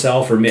for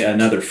himself, or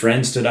another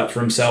friend stood up for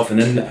himself,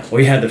 and then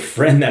we had the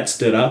friend that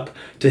stood up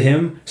to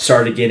him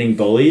started getting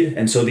bullied,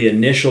 and so the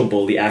initial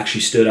bully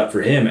actually stood up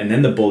for him, and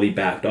then the bully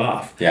backed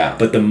off.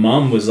 But the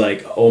mom was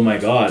like, oh my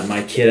god,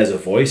 my kid has a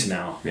voice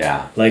now.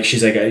 Like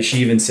she's like, she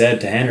even said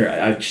to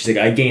Henry, she's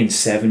like, I gained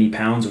 70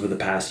 pounds over the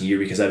past year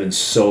because I've been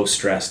so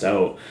stressed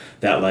out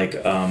that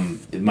like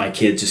my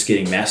kid's just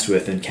getting messed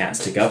with and can't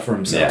stick up for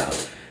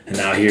himself. And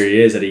now here he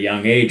is at a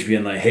young age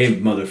being like, hey,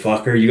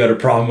 motherfucker, you got a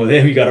problem with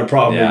him, you got a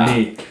problem with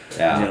me.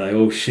 And you're like,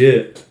 oh,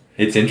 shit.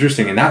 It's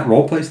interesting. And that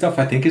role play stuff,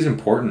 I think, is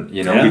important,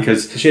 you know,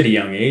 because... Especially at a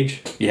young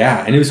age.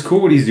 And it was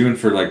cool what he's doing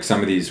for, like,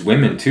 some of these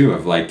women, too,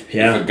 of, like,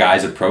 if a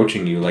guy's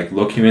approaching you, like,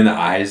 look him in the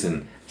eyes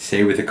and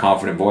say with a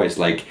confident voice,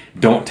 like,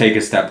 don't take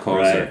a step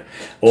closer.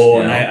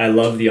 And I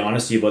love the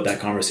honesty about that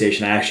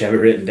conversation. I actually have it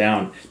written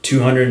down.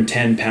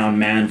 210-pound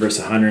man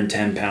versus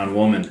 110-pound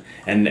woman.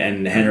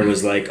 And Henry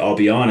was like, I'll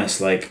be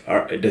honest, like,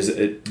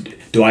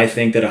 do I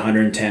think that a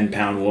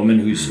 110-pound woman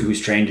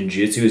who's trained in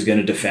jiu-jitsu is going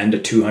to defend a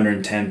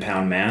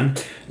 210-pound man?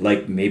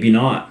 Like, maybe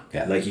not.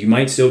 Like, you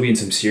might still be in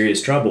some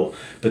serious trouble.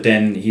 But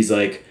then he's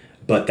like,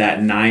 but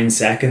that 9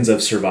 seconds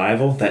of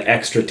survival, that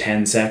extra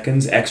 10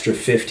 seconds, extra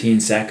 15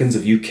 seconds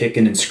of you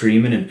kicking and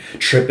screaming and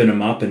tripping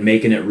him up and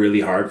making it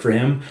really hard for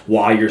him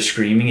while you're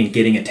screaming and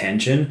getting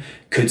attention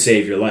could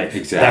save your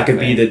life. That could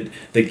be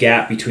the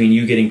gap between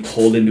you getting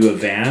pulled into a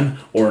van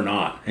or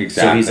not.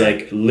 So he's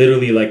like,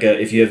 literally, like,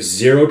 if you have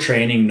zero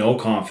training, no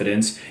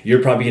confidence,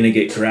 you're probably going to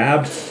get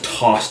grabbed,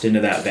 tossed into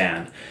that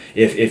van.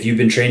 If you've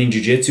been training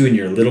jiu-jitsu and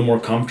you're a little more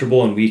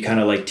comfortable, and we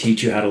kind of like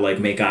teach you how to like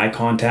make eye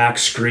contact,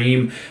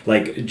 scream,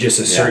 like just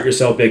assert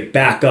yourself, big,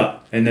 back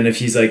up. And then if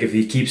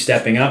he keeps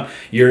stepping up,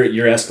 your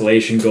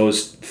escalation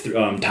goes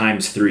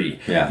times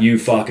 3. You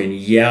fucking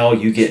yell,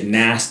 you get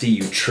nasty,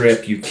 you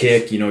trip, you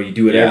kick, you know, you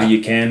do whatever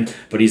you can.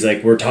 But he's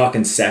like, we're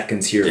talking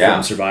seconds here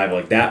from survival.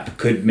 Like, that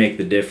could make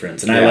the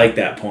difference. And I like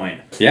that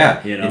point.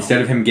 You know?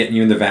 Instead of him getting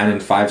you in the van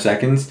in 5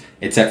 seconds,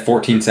 it's at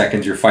 14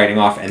 seconds you're fighting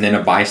off, and then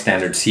a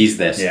bystander sees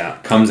this,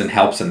 comes and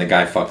helps, and the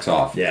guy fucks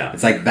off.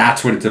 It's like,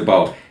 that's what it's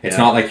about. It's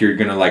not like you're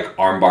gonna like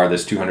armbar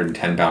this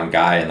 210-pound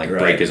guy and like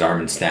break his arm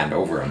and stand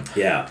over him.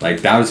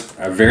 Like, that was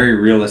a very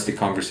realistic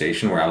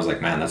conversation where I was like,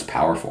 man, that's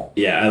powerful.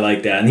 I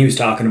like that. And he was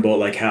talking about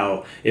like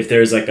how if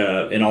there's like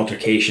an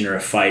altercation or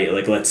a fight,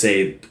 like let's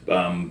say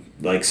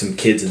like some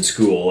kids in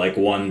school, like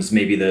one's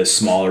maybe the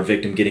smaller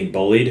victim getting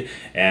bullied,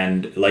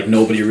 and like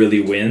nobody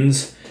really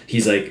wins.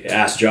 He's like,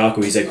 asked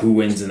Jocko, he's like, who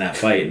wins in that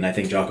fight? And I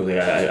think Jocko was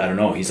like, I don't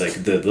know. He's like,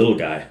 the little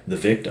guy, the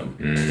victim.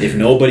 If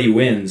nobody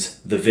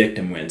wins, the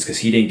victim wins, because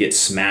he didn't get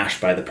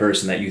smashed by the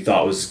person that you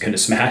thought was going to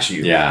smash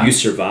you. You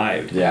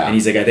survived. And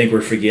he's like, I think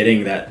we're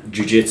forgetting that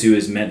jiu-jitsu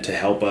is meant to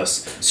help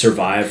us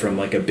survive from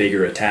like a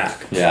bigger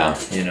attack.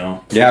 You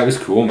know? It was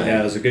cool,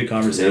 man. It was a good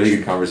conversation. Really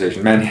good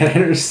conversation. Man,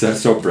 Henry's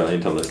so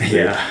brilliant to listen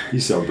to.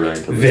 He's so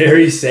brilliant to listen to.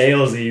 Very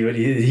salesy, but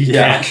he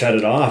can't shut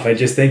it off. I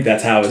just think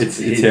that's how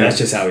that's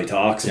just how he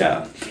talks.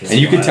 And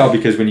you can tell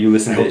because when you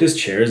listen I hope this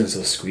chair isn't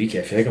so squeaky.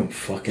 I feel like I'm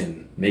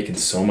fucking making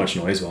so much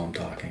noise while I'm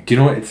talking. Do you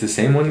know what? It's the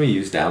same one we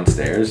use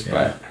downstairs,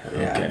 but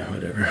okay,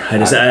 whatever.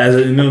 As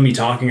in the middle of me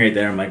talking right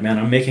there, I'm like, man,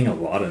 I'm making a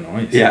lot of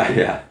noise.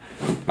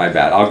 My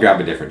bad. I'll grab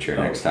a different chair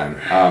next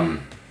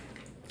time.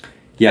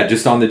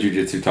 Just on the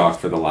jiu-jitsu talk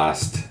for the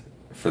last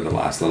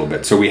little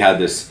bit. So we had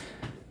this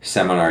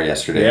seminar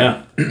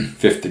yesterday.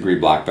 5th degree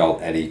black belt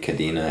Eddie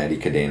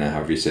Cadena,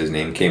 however you say his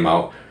name, came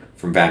out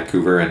from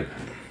Vancouver, and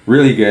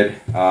really good.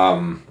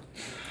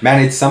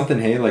 Man, it's something,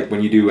 hey, like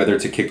when you do, whether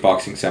it's a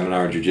kickboxing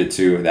seminar or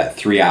jiu-jitsu, that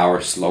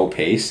 3-hour slow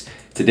pace,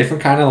 it's a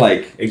different kind of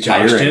like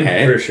exhaustion,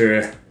 hey? For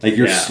sure. Like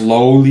you're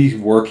slowly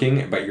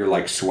working, but you're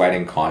like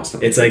sweating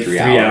constantly. It's like 3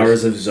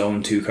 hours of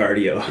zone 2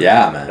 cardio.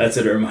 Man. That's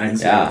what it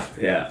reminds me of.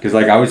 Because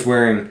like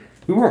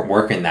we weren't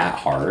working that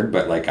hard,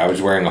 but like I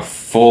was wearing a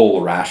full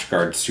rash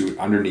guard suit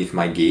underneath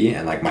my gi,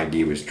 and like my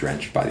gi was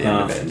drenched by the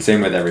end of it. And same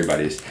with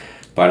everybody's.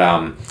 But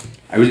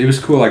it was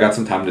cool. I got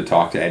some time to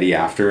talk to Eddie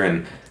after,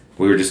 and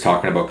we were just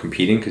talking about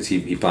competing because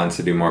he plans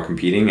to do more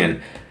competing.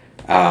 And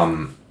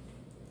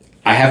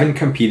I haven't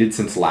competed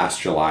since last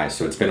July,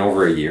 so it's been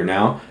over a year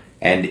now.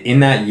 And in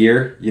that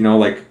year, you know,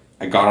 like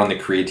I got on the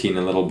creatine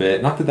a little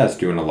bit. Not that that's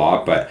doing a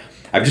lot, but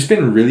I've just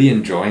been really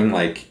enjoying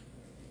like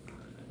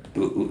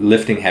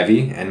lifting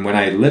heavy, and when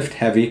I lift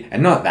heavy,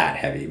 and not that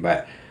heavy,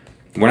 but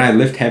when I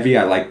lift heavy,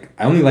 I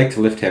only like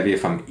to lift heavy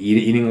if I'm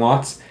eating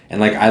lots, and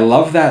like I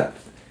love that.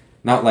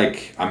 Not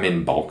like I'm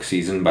in bulk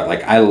season, but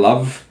like I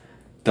love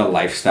the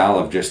lifestyle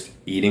of just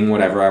eating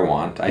whatever I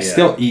want. I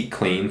still eat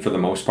clean for the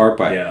most part,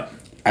 but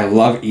I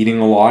love eating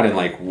a lot and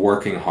like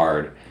working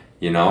hard,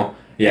 you know?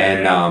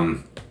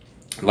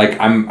 Like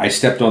I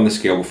stepped on the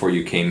scale before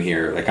you came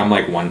here. Like I'm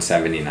like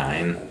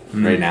 179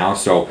 right now.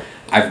 So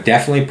I've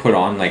definitely put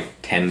on like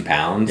 10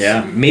 pounds.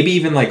 Yeah. Maybe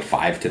even like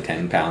 5 to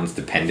 10 pounds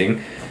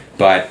depending.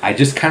 But I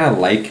just kind of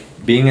like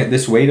being at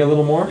this weight a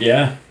little more.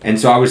 Yeah. And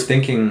so I was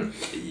thinking,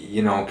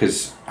 you know,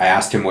 because I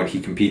asked him what he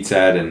competes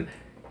at, and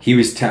he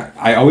was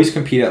I always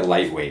compete at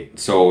lightweight.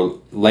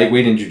 So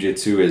lightweight in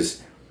jiu-jitsu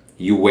is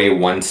you weigh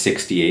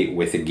 168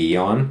 with a gi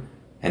on,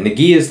 and the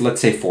gi is,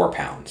 let's say, 4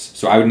 pounds.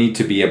 So I would need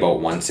to be about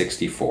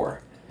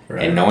 164.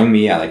 Right. And knowing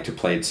me, I like to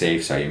play it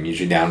safe, so I'm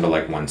usually down to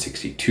like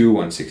 162,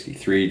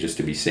 163 just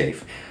to be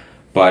safe.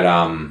 But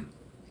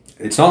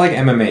it's not like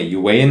MMA. You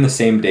weigh in the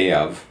same day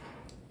of.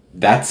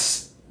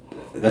 That's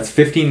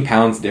 15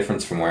 pounds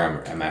difference from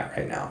where I'm at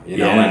right now. You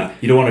know, and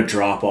you don't want to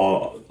drop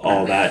all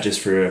that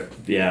just for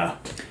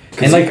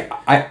And like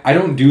I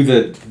don't do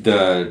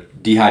the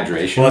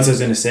dehydration. Well, that's what I was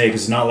gonna say,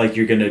 because it's not like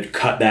you're gonna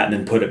cut that and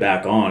then put it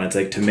back on. It's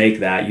like to make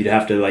that you'd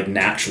have to like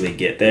naturally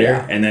get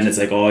there, and then it's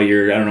like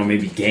you're I don't know,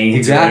 maybe gains.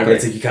 Exactly.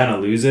 It's like you kind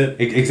of lose it.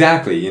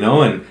 Exactly. You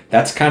know, and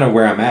that's kind of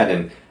where I'm at,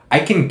 and I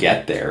can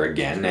get there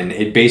again, and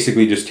it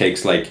basically just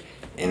takes like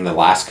in the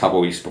last couple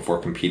weeks before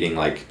competing,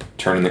 like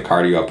turning the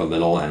cardio up a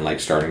little and like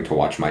starting to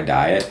watch my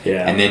diet,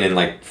 and then in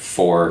like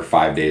 4 or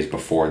 5 days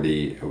before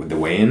the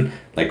weigh-in,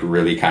 like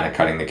really kind of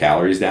cutting the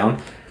calories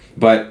down.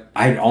 But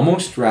I'd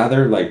almost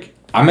rather like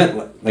I'm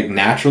at like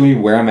naturally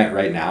where I'm at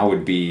right now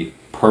would be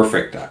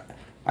perfect.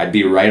 I'd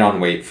be right on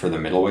weight for the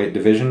middleweight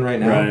division right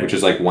now, which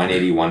is like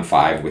 180,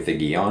 1.5 with the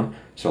gi on.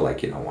 So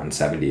like, you know,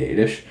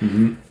 178-ish.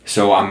 Mm-hmm.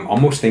 So I'm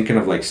almost thinking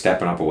of like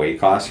stepping up a weight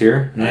class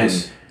here.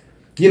 Nice. And,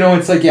 you know,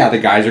 it's like, the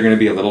guys are going to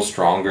be a little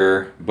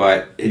stronger,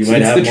 but it's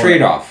the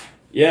trade-off.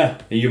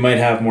 Yeah, you might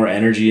have more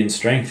energy and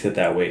strength at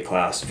that weight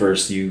class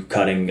versus you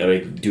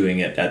doing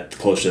it at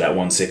close to that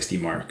 160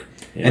 mark.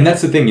 Yeah. And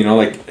that's the thing, you know,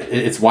 like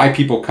it's why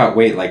people cut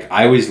weight. Like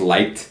I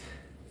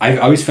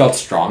always felt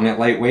strong at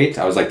lightweight.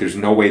 I was like, there's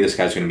no way this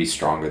guy's going to be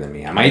stronger than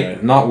me. I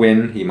might not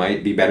win. He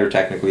might be better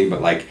technically,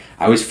 but like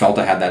I always felt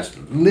I had that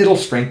little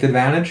strength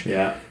advantage.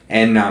 Yeah.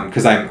 And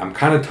because I'm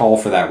kind of tall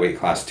for that weight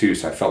class too,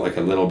 so I felt like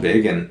a little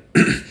big. And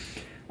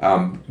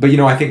but you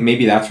know, I think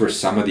maybe that's where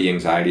some of the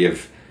anxiety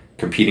of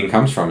competing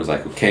comes from. Is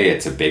like, okay,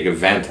 it's a big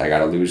event. I got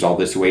to lose all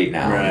this weight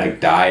now. Right. And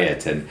like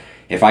diet, and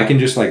if I can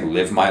just like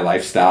live my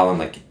lifestyle and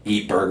like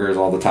eat burgers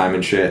all the time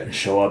and shit,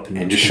 show up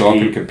and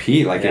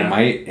compete, like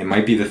it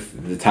might be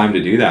the time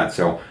to do that.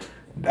 So,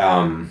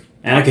 and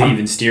I could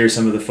even steer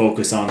some of the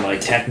focus on like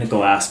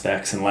technical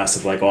aspects and less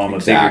of like, I'm a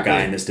bigger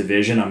guy in this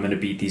division, I'm going to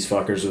beat these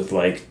fuckers with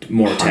like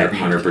more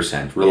technique.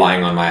 100%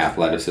 relying on my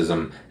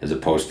athleticism as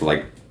opposed to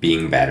like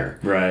being better.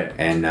 Right.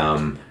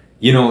 And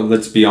you know,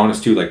 let's be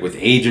honest too, like with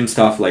age and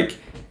stuff, like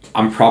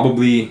I'm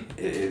probably,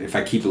 if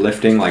I keep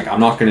lifting, like I'm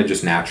not going to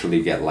just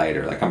naturally get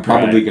lighter. Like I'm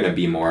probably going to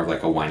be more of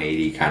like a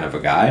 180 kind of a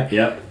guy.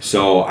 Yep.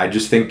 So I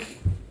just think,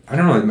 I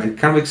don't know, it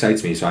kind of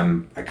excites me. So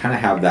I kind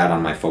of have that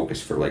on my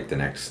focus for like the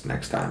next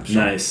time. So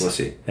nice. We'll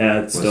see.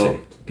 Yeah, it's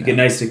still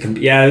nice to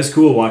compete. Yeah, it was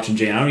cool watching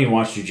Jane. I don't even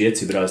watch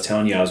jiu-jitsu, but I was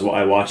telling you,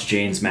 I watched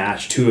Jane's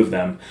match, 2 of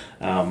them.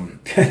 I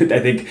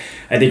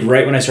think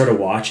right when I started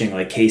watching,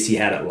 like Casey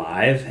had it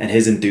live, and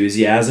his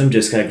enthusiasm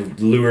just kind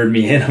of lured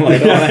me in. I'm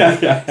like,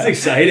 it's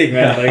exciting,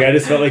 man. Like I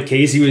just felt like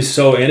Casey was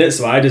so in it,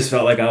 so I just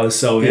felt like I was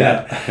so in it.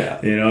 Yeah.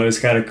 You know, it was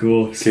kind of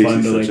cool. It's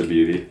fun to, such a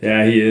beauty.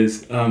 Yeah, he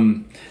is.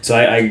 So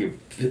I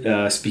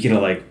speaking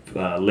of like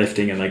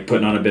lifting and like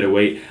putting on a bit of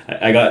weight,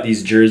 I got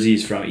these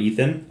jerseys from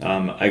Ethan.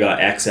 I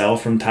got XL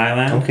from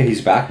Thailand. Okay, he's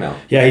back now.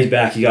 Yeah, he's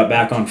back. He got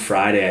back on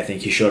Friday. I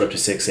think he showed up to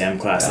 6 a.m.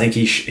 class. Yeah. I think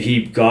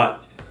he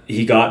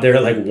got there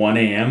at like 1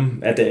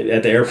 a.m. at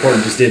the airport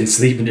and just didn't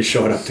sleep and just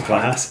showed up to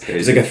class. It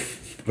was like a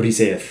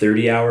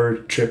 30-hour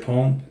trip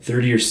home,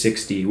 30 or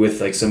 60 with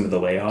like some of the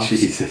layoffs.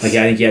 Jesus. Like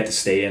I think he had to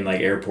stay in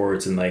like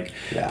airports and like.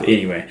 Yeah. But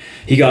anyway,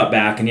 he got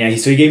back and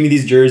so he gave me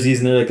these jerseys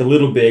and they're like a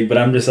little big, but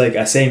I'm just like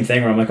a same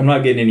thing where I'm like, I'm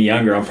not getting any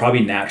younger. I'm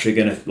probably naturally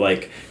gonna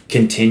like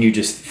continue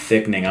just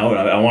thickening out.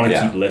 I want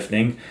to keep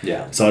lifting.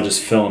 Yeah. So I'll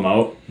just fill them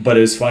out. But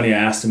it was funny. I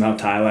asked him how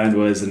Thailand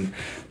was, and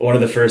one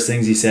of the first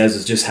things he says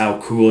was just how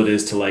cool it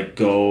is to like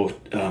go,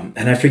 and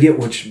I forget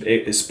which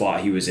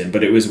spot he was in,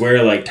 but it was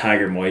where like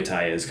Tiger Muay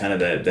Thai is, kind of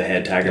the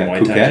head Tiger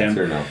Muay Thai gym.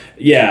 Or no?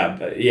 Yeah,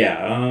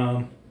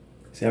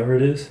 is that where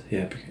it is?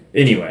 Yeah.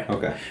 Anyway.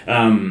 Okay.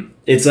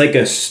 It's like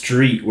a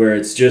street where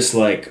it's just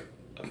like,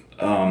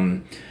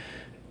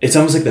 it's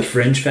almost like the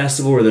Fringe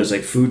Festival where there's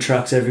like food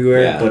trucks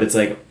everywhere, but it's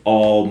like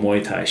all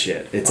Muay Thai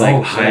shit. It's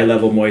like high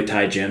level Muay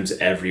Thai gyms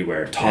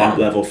everywhere. Top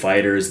level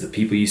fighters, the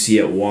people you see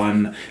at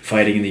One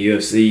fighting in the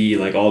UFC,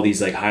 like all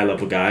these like high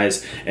level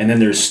guys. And then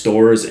there's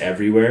stores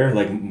everywhere,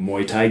 like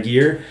Muay Thai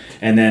gear.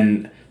 And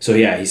then, so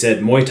yeah, he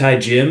said Muay Thai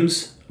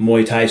gyms,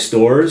 Muay Thai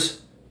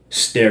stores,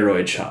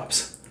 steroid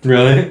shops.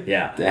 Really?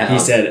 Yeah. Damn. He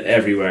said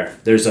everywhere.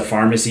 There's a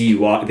pharmacy, you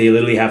walk, they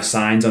literally have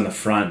signs on the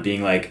front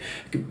being like,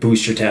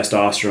 boost your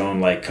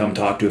testosterone, like come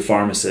talk to a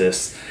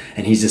pharmacist.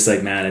 And he's just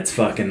like, man, it's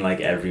fucking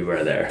like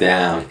everywhere there.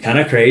 Damn. Kind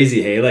of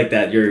crazy, hey? Like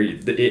that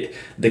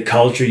the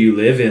culture you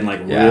live in, like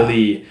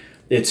really,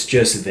 it's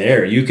just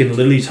there. You can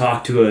literally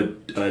talk to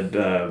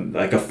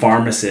a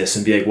pharmacist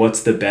and be like,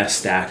 what's the best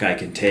stack I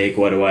can take?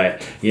 What do I,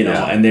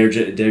 and they're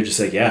just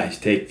like, yeah,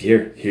 take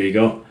here you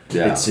go.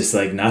 Yeah. It's just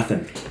like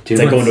nothing.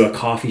 It's like going to a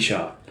coffee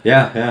shop.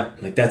 Yeah.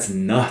 Like that's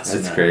nuts.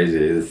 That's crazy.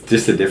 It's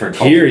just a different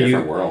culture,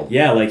 different world.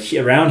 Yeah, like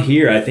around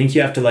here, I think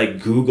you have to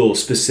like Google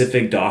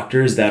specific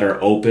doctors that are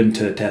open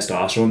to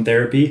testosterone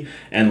therapy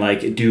and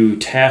like do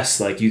tests.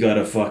 Like you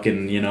gotta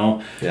fucking,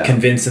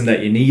 convince them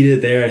that you need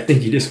it there. I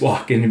think you just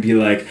walk in and be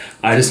like,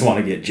 I just want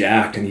to get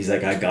jacked, and he's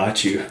like, I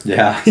got you.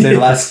 Yeah, say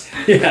less.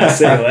 Yeah,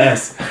 say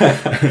less.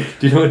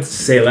 Do you know what?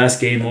 Say less,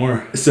 gain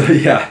more. So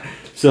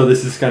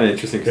this is kind of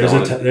interesting.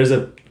 There's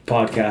a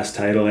podcast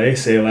title,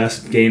 say less,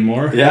 gain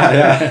more.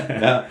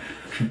 Yeah.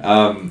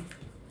 I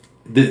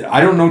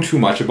don't know too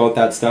much about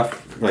that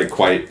stuff, like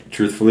quite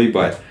truthfully,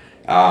 but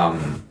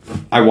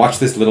I watched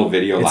this little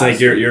video. It's like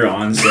you're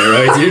on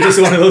steroids. You're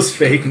just one of those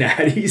fake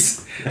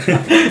natties.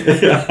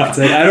 It's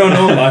like I don't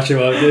know much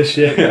about this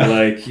shit, but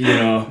like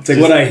it's like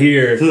what I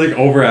hear. It's like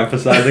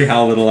overemphasizing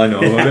how little I know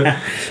about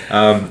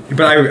it.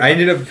 But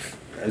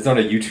I was on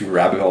a YouTube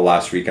rabbit hole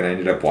last week, and I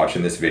ended up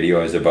watching this video.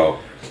 It was about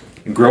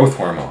growth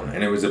hormone,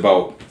 and it was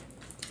about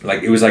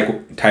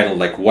titled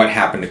like what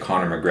happened to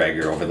Conor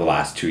McGregor over the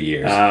last 2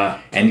 years,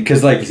 and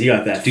because like he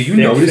got that. Do you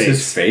notice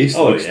his face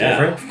looks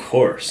different? Of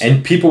course.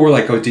 And people were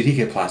like, "Oh, did he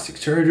get plastic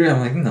surgery?" I'm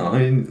like, "No." I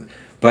didn't.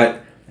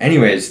 But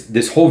anyways,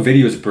 this whole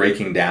video is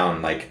breaking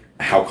down like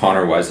how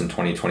Conor was in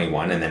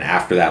 2021, and then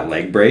after that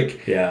leg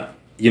break. Yeah.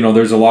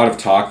 There's a lot of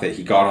talk that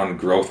he got on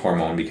growth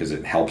hormone because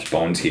it helps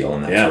bones heal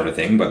and that sort of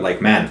thing. But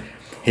like, man,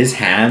 his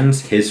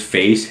hands, his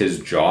face, his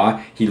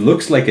jaw, he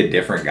looks like a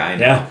different guy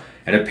now. Yeah.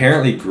 And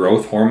apparently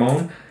growth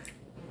hormone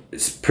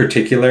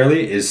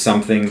particularly is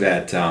something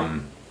that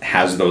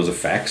has those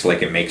effects.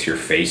 Like it makes your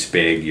face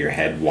big, your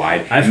head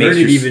wide. I've heard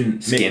it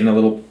even skin a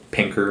little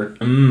pinker.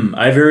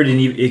 I've heard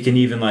it can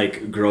even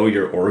like grow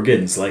your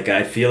organs. Like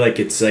I feel like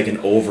it's like an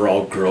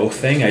overall growth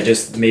thing.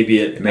 Maybe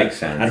it makes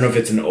sense. I don't know if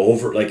it's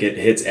like it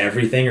hits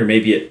everything, or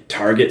maybe it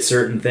targets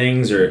certain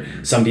things, or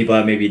some people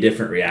have maybe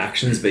different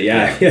reactions. But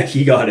yeah,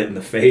 he got it in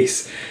the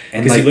face.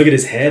 And because you look at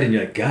his head and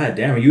you're like, God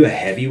damn, are you a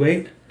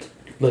heavyweight?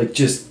 Like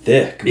just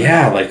thick. Man.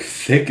 Yeah, like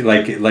thick,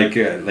 like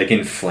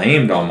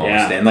inflamed almost.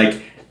 Yeah. And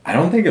like I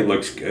don't think it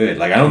looks good.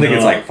 Like I don't think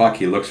it's like fuck.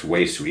 He looks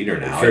way sweeter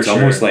now. It's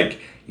almost like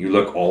you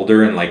look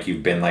older and like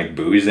you've been like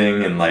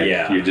boozing and like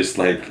you just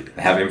like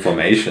have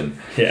inflammation.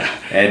 Yeah.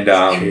 And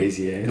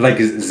crazy. Eh? Like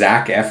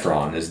Zac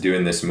Efron is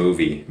doing this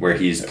movie where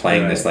he's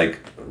playing this like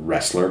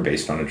wrestler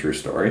based on a true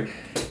story,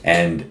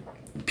 and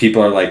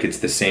people are like, it's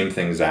the same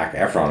thing Zac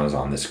Efron is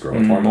on, this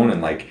growth hormone,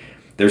 and like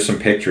there's some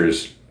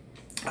pictures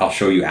I'll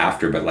show you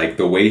after, but like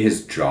the way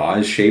his jaw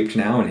is shaped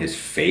now and his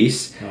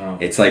face,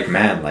 it's like,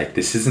 man, like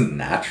this isn't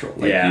natural.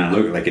 Like you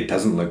look like it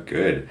doesn't look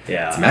good.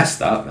 Yeah. It's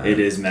messed up, man. It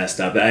is messed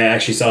up. I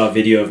actually saw a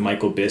video of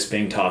Michael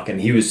Bisping talking.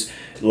 He was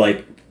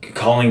like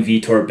calling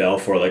Vitor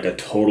Belfort like a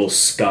total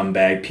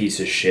scumbag piece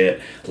of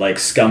shit, like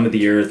scum of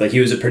the earth. Like he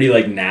was a pretty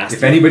like nasty.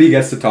 If anybody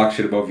gets to talk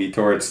shit about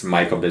Vitor, it's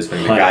Michael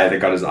Bisping, the guy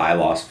that got his eye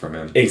lost from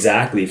him.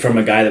 Exactly, from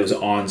a guy that was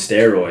on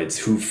steroids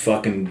who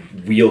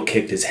fucking wheel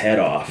kicked his head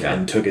off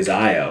and took his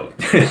eye out.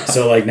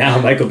 So like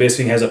now Michael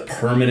Bisping has a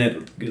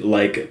permanent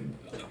like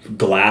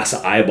glass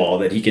eyeball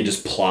that he can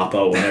just plop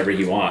out whenever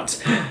he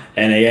wants.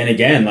 And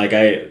again,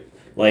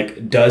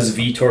 does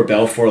Vitor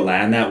Belfort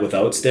land that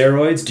without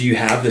steroids? Do you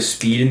have the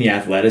speed and the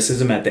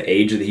athleticism at the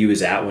age that he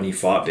was at when he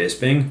fought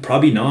Bisping?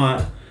 Probably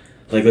not.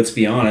 Like, let's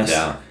be honest.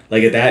 Yeah.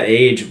 Like, at that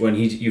age, when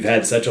you've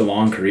had such a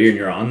long career and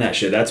you're on that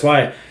shit, that's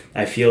why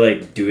I feel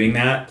like doing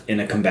that in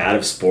a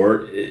combative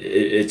sport,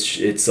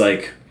 it's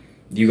like,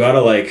 you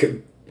gotta, like,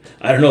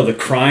 I don't know, the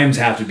crimes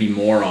have to be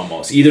more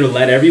almost. Either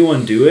let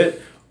everyone do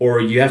it, or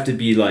you have to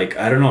be like,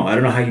 I don't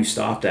know how you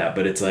stop that,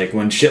 but it's like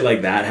when shit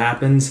like that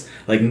happens,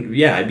 like,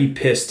 yeah, I'd be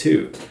pissed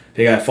too.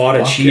 Like I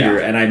fought a cheater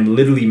and I'm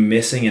literally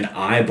missing an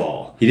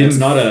eyeball. He didn't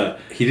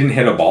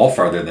hit a ball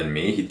farther than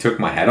me. He took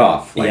my head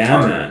off. Like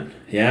man.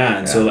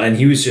 Yeah, and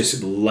he was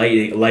just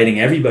lighting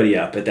everybody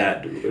up at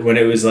that when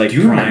it was like.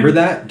 Do you remember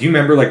that? Do you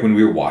remember like when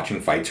we were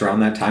watching fights around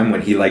that time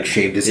when he like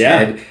shaved his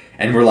head?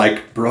 And we're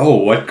like, bro,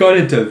 what got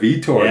into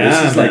Vitor? Yeah,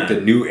 this is like the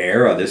new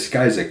era. This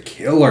guy's a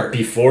killer.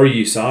 Before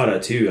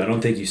USADA, too. I don't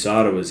think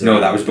USADA was...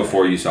 No, that was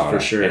before USADA. For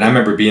sure. And I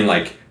remember being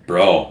like,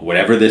 bro,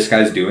 whatever this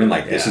guy's doing,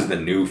 like, this is the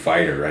new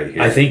fighter right here.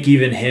 I think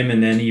even him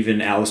and then even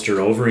Alistair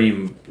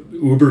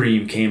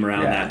Uberim came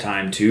around that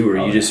time, too,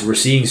 where we're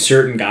seeing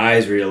certain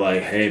guys where you're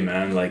like, hey,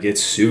 man, like,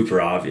 it's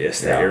super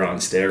obvious that you're on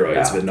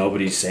steroids, but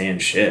nobody's saying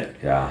shit.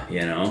 Yeah.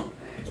 You know?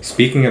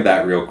 Speaking of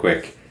that real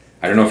quick,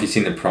 I don't know if you've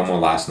seen the promo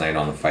last night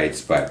on the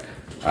fights, but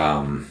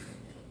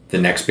the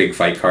next big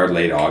fight card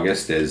late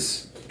August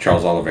is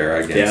Charles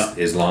Oliveira against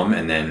Islam,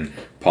 and then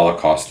Paulo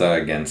Costa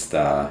against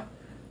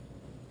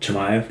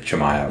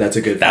Chimaev. That's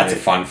a good That's fight.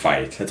 a fun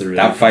fight. That's a really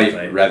that fun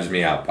fight revs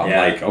me up. I'm Yeah.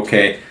 like,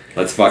 okay,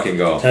 let's fucking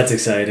go. That's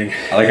exciting.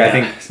 Like, Yeah, I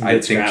think some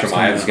good scraps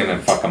Chimaev's coming up.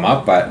 gonna fuck him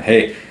up, but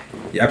hey,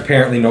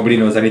 apparently nobody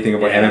knows anything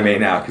about MMA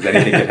now because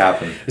anything could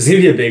happen. It's gonna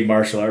be a big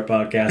martial art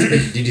podcast.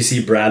 But did you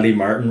see Bradley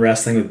Martin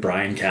wrestling with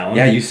Brian Callen?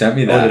 Yeah, you sent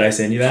me that. Oh, did I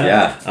send you that?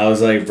 Yeah. I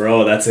was like,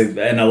 bro,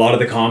 and a lot of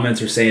the comments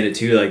were saying it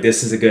too. Like,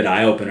 this is a good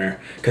eye opener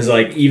because,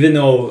 like, even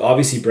though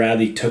obviously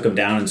Bradley took him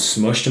down and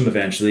smushed him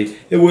eventually,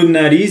 it wasn't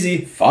that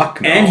easy. Fuck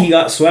no. And he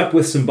got swept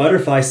with some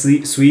butterfly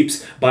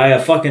sweeps by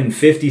a fucking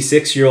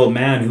 56-year-old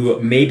man who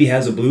maybe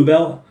has a blue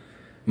belt.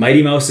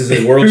 Mighty Mouse is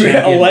a world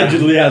champion.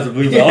 Allegedly has a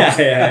blue belt.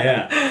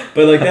 Yeah.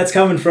 But like that's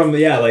coming from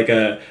like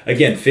a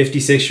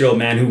 56-year-old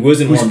man who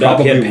wasn't Who's warmed up.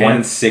 probably He had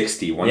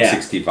 160,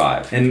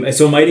 165. And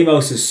so Mighty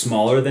Mouse is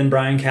smaller than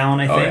Brian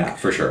Callen, I think. Oh yeah,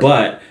 for sure.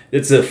 But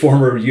it's a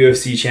former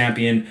UFC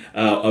champion,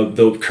 of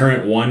the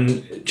current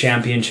one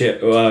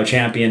championship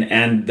champion,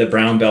 and the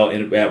brown belt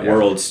at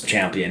Worlds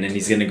champion. And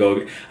he's gonna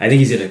go. I think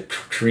he's gonna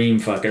cream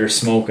fuck or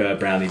smoke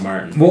Bradley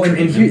Martin. Well, and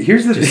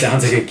here's the just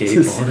sounds like a gay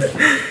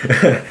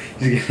porn.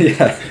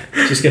 Yeah,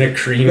 just gonna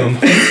cream him.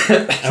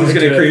 I was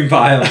gonna cream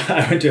pile.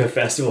 I went to a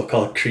festival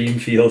called Cream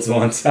Fields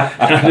once.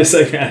 I'm just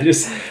like, man, it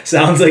just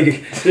sounds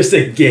like just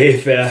a gay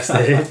fest.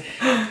 Eh?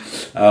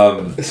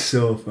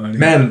 So funny,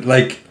 man.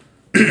 Like,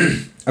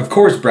 of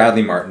course,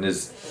 Bradley Martin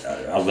is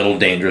a little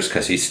dangerous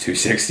because he's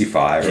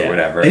 265 or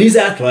whatever, and he's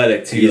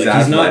athletic too. He's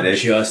he's not athletic.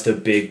 just a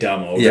big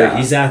dumb over. Yeah.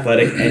 He's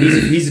athletic, and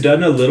he's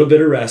done a little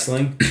bit of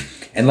wrestling.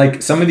 And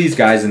like some of these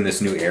guys in this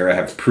new era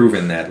have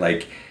proven that,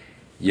 like,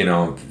 you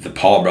know, the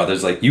Paul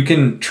brothers, like, you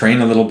can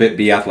train a little bit,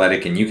 be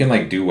athletic, and you can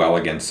like do well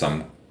against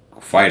some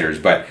fighters.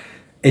 But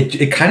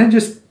it kind of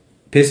just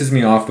pisses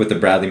me off with the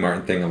Bradley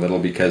Martin thing a little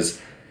because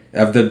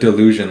of the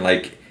delusion.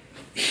 Like,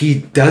 he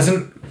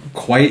doesn't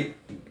quite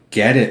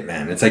get it,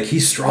 man. It's like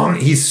he's strong.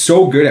 He's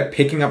so good at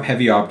picking up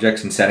heavy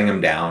objects and setting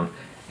them down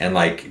and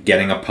like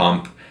getting a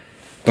pump.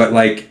 But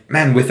like,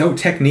 man, without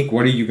technique,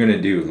 what are you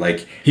gonna do?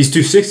 Like, He's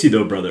 260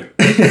 though, brother.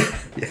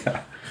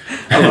 yeah.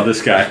 I love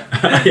this guy.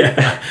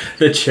 Yeah,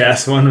 the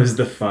chess one was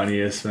the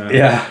funniest, man.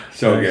 Yeah,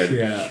 so good.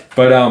 Yeah.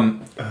 But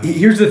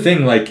here's the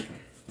thing, like,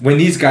 when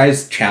these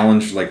guys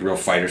challenge like real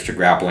fighters to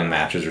grappling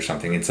matches or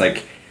something, it's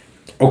like,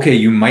 okay,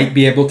 you might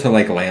be able to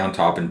like lay on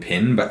top and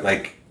pin, but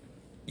like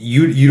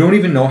you don't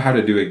even know how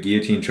to do a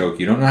guillotine choke.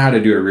 You don't know how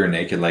to do a rear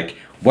naked. Like,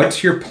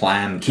 what's your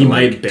plan to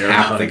like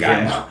tap the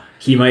guy out?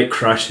 He might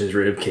crush his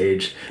rib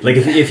cage. Like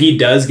if he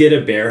does get a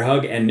bear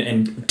hug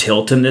and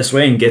tilt him this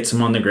way and gets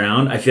him on the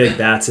ground, I feel like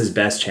that's his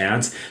best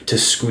chance to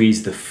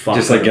squeeze the fuck.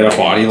 Just like get a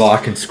body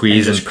lock and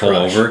squeeze and pull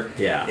over.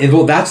 Yeah. And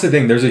well, that's the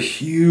thing. There's a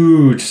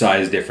huge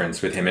size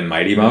difference with him and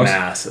Mighty Mouse.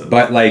 Massive.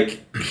 But like,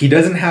 he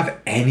doesn't have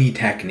any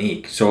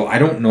technique, so I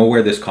don't know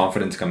where this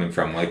confidence coming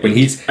from. Like when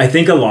he's, I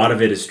think a lot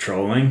of it is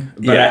trolling.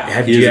 But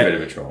yeah, he is a bit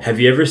of a troll. Have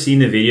you ever seen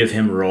the video of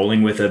him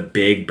rolling with a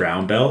big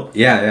brown belt?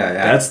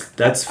 Yeah.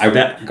 I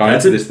got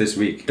into this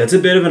week. That's a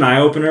bit of an eye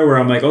opener where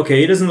I'm like, okay,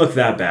 he doesn't look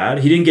that bad.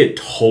 He didn't get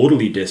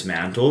totally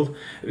dismantled.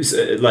 It was,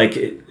 like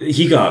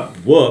he got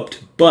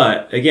whooped,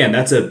 but again,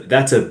 that's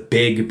a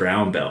big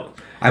brown belt.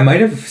 I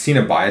might have seen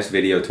a biased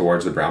video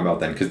towards the brown belt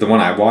then, because the one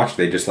I watched,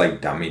 they just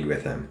like dummied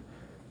with him.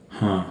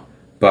 Huh.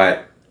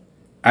 But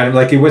I'm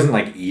like, it wasn't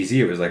like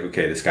easy. It was like,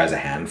 okay, this guy's a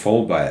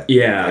handful, but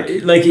yeah,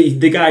 like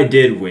the guy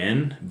did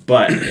win,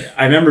 but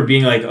I remember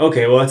being like,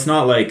 okay, well, it's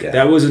not like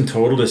that wasn't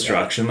total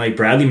destruction. Like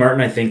Bradley Martin,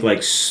 I think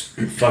like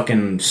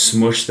fucking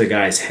smushed the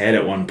guy's head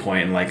at one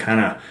point and like kind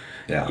of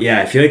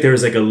I feel like there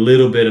was like a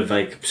little bit of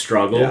like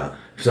struggle. Yeah.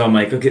 So I'm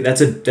like, okay,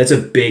 that's a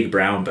big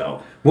brown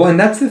belt. Well, and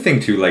that's the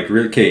thing too. Like,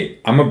 okay,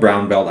 I'm a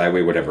brown belt. I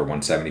weigh whatever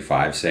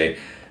 175. Say,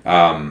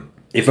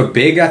 if a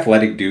big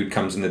athletic dude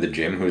comes into the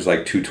gym who's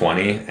like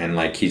 220 and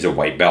like he's a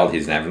white belt,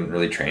 he's never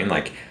really trained,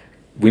 like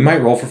we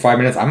might roll for 5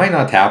 minutes. I might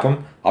not tap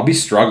him. I'll be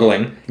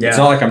struggling. Yeah. It's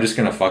not like I'm just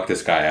gonna fuck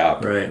this guy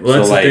up. Right. Well,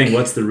 that's the thing.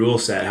 What's the rule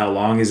set? How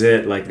long is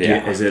it? Like,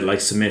 is it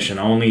like submission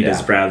only?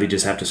 Does Bradley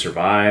just have to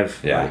survive?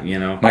 Yeah. Like, you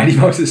know, Mighty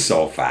Mouse is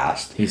so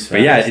fast. He's fast.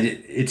 But yeah,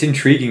 it's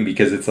intriguing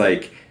because it's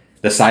like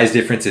the size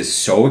difference is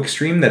so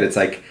extreme that it's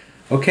like,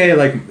 okay,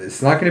 like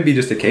it's not gonna be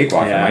just a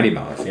cakewalk for Mighty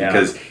Mouse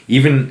because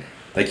even.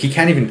 Like, he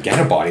can't even get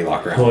a body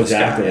lock around this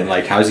guy. And,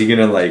 like, how's he going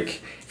to, like...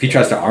 If he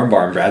tries to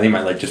armbar him, Bradley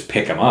might, like, just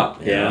pick him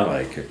up. You know?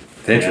 Like,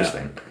 it's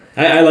interesting.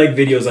 I like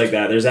videos like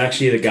that. There's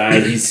actually the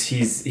guy,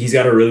 he's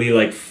got a really,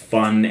 like,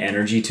 fun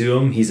energy to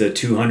him. He's a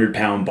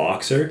 200-pound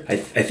boxer. I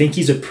think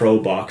he's a pro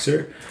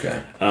boxer.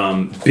 Okay.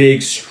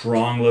 Big,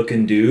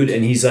 strong-looking dude.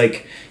 And he's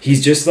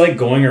just, like,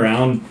 going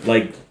around,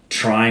 like...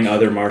 trying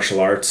other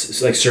martial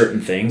arts, like certain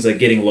things, like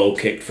getting low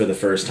kicked for the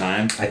first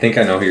time. I think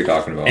I know who you're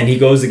talking about. And he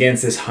goes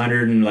against this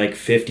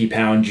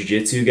 150-pound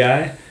jiu-jitsu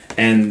guy,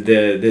 And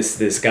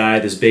this guy,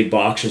 this big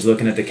boxer's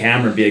looking at the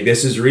camera and be like,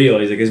 this is real.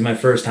 He's like, this is my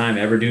first time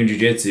ever doing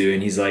jiu-jitsu.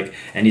 And he's like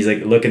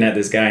looking at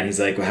this guy and he's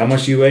like, well, how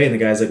much do you weigh? And the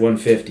guy's like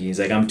 150. He's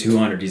like, I'm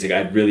 200. He's like,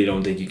 I really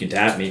don't think you can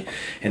tap me.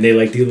 And they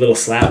like do a little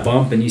slap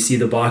bump and you see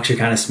the boxer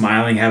kind of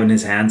smiling, having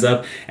his hands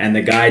up, and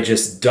the guy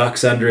just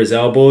ducks under his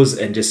elbows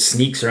and just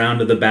sneaks around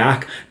to the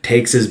back,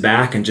 takes his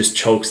back and just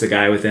chokes the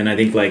guy within, I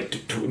think, like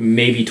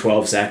maybe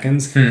 12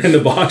 seconds. And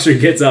the boxer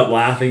gets up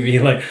laughing,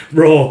 being like,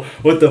 bro,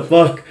 what the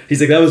fuck? He's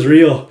like, that was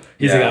real.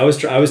 He's like, I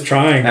was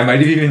trying. I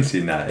might have even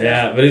seen that.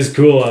 Yeah, but it's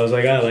cool. I was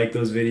like, I like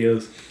those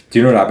videos. Do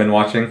you know what I've been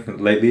watching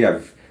lately? I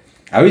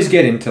always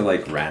get into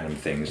like random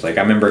things. Like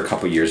I remember a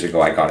couple years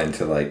ago, I got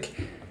into like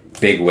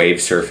big wave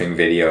surfing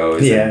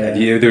videos.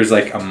 And there was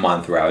like a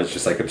month where I was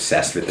just like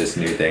obsessed with this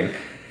new thing.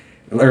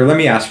 Or let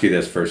me ask you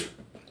this first: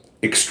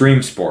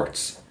 extreme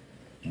sports.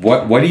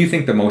 What do you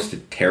think the most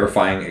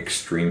terrifying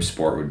extreme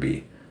sport would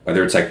be?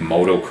 Whether it's like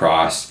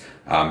motocross.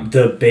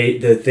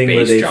 The thing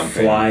where they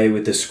jumping. fly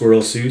with the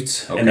squirrel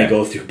suits and they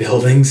go through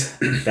buildings.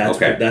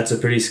 That's a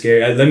pretty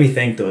scary. Let me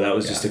think though. That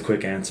was just a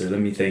quick answer. Let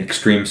me think.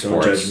 Extreme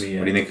sports. Don't judge me.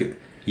 What do you think?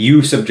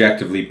 You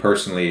subjectively,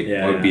 personally,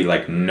 would be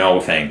like,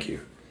 no, thank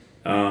you.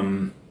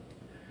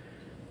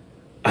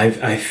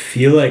 I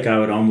feel like I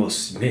would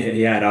almost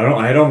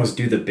I'd almost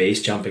do the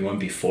base jumping one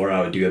before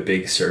I would do a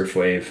big surf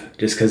wave,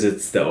 just because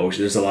it's the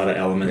ocean. There's a lot of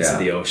elements of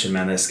the ocean,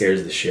 man, that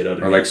scares the shit out of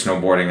me. Or like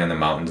snowboarding in the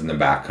mountains in the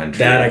backcountry.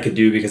 That I could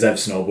do because I've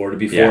snowboarded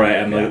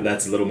before.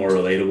 That's a little more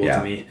relatable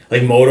to me.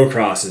 Like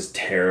motocross is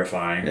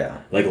terrifying.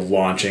 Yeah. Like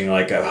launching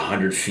like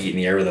 100 feet in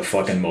the air with a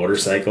fucking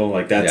motorcycle,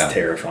 like that's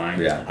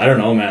terrifying. Yeah. I don't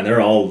know, man. They're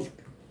all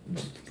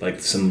like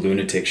some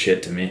lunatic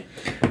shit to me.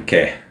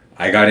 Okay,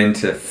 I got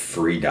into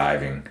free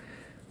diving,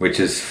 which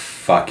is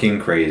fucking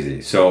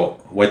crazy.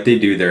 So what they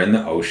do, they're in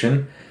the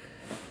ocean.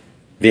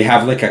 They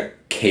have like a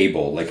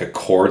cable, like a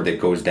cord that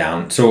goes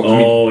down.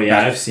 So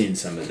I've seen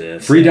some of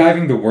this. Free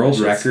diving, the world's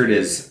record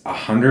is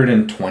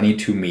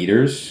 122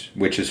 meters,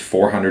 which is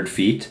 400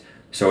 feet.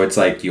 So it's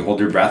like you hold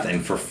your breath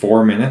and for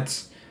 4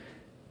 minutes.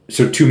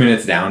 So 2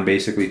 minutes down,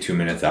 basically 2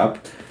 minutes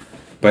up.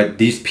 But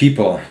these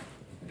people,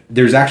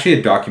 there's actually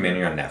a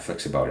documentary on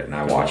Netflix about it, and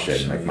I watched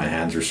it, and like my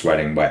hands were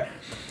sweating, but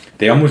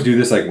they almost do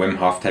this like Wim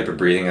Hof type of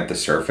breathing at the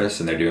surface,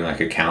 and they're doing like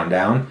a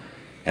countdown,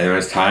 and then when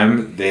it's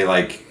time, they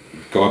like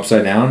go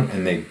upside down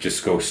and they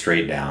just go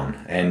straight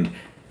down, and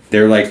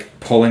they're like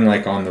pulling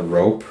like on the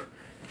rope,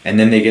 and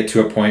then they get to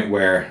a point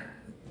where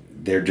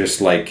they're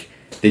just like,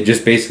 they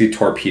just basically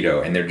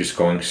torpedo and they're just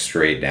going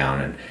straight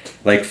down, and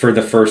like for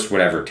the first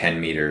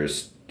 10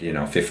 meters,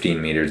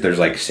 15 meters, there's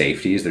like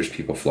safeties, there's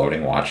people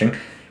floating watching,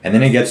 and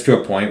then it gets to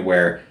a point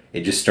where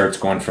it just starts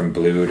going from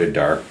blue to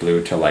dark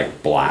blue to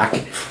like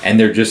black, and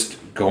they're just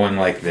going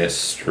like this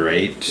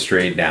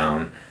straight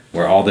down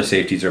where all the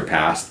safeties are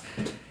passed.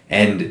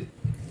 And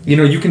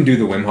you can do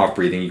the Wim Hof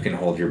breathing, you can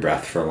hold your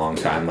breath for a long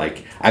time.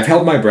 Like I've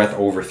held my breath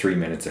over 3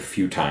 minutes a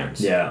few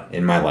times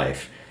in my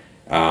life.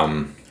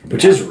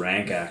 Which is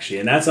rank actually,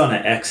 and that's on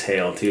an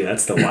exhale too.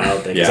 That's the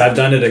wild thing. Because I've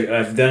done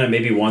it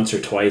maybe once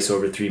or twice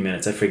over 3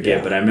 minutes. I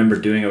forget, but I remember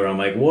doing it where I'm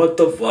like, what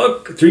the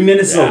fuck? 3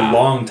 minutes is a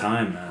long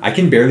time, man. I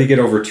can barely get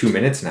over 2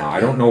 minutes now. I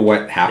don't know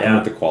what happened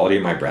with the quality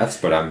of my breaths,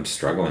 but I'm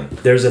struggling.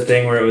 There's a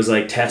thing where it was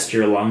like test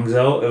your lungs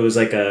out. It was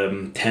like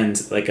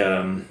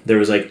there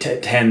was like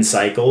 10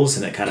 cycles,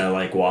 and it kind of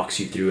like walks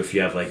you through if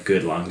you have like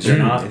good lungs or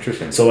not.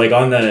 Interesting. So like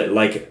on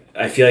the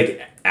I feel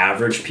like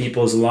average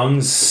people's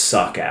lungs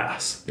suck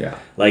ass. Yeah.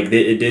 Like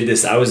it did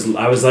this. I was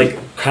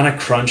like kind of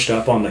crunched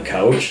up on the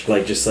couch,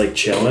 like just like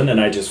chilling, and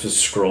I just was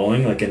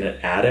scrolling like an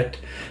addict,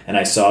 and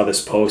I saw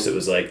this post. It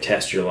was like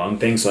test your lung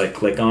thing. So I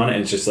click on it,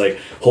 and it's just like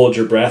hold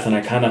your breath, and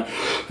I kind of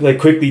like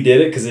quickly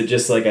did it because it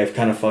just like I've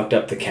kind of fucked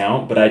up the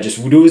count, but I just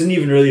wasn't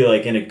even really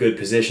like in a good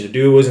position to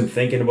do it. Wasn't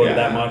thinking about it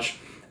that much,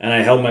 and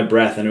I held my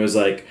breath, and it was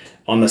like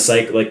on the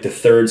cycle, like the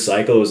third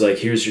cycle, it was like,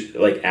 here's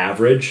your like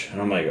average,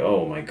 and I'm like,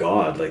 oh my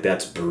god, like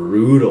that's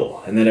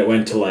brutal. And then it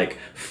went to like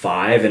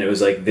 5, and it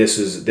was like this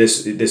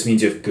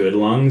means you have good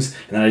lungs.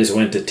 And then I just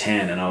went to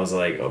 10, and I was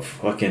like, oh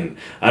fucking,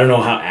 I don't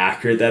know how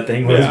accurate that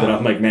thing was, but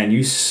I'm like, man,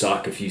 you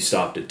suck if you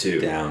stopped at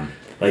 2. Damn.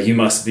 Like you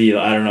must be,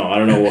 I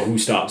don't know who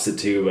stops at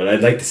 2, but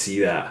I'd like to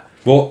see that.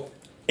 Well,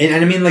 and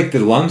I mean, like the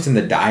lungs and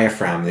the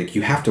diaphragm, like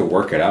you have to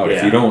work it out.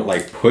 If you don't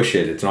like push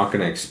it, it's not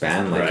going to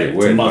expand like it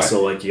would. It's a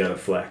muscle, like you got to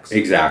flex.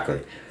 Exactly.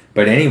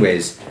 But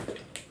anyways,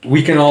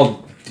 we can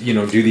all,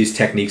 do these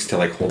techniques to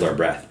like hold our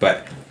breath.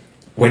 But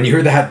when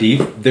you're that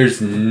deep,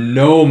 there's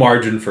no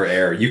margin for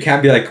error. You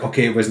can't be like,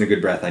 okay, it wasn't a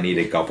good breath, I need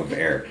a gulp of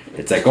air.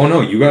 It's like, oh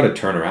no, you got to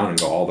turn around and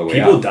go all the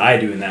way up. People die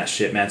doing that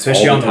shit, man,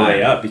 especially on the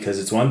way up, because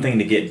it's one thing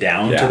to get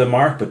down to the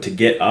mark, but to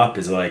get up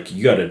is like,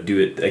 you got to do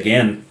it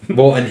again.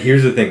 Well, and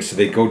here's the thing. So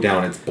they go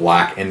down, it's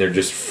black, and they're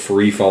just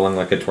free falling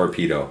like a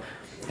torpedo.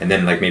 And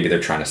then like maybe they're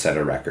trying to set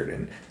a record,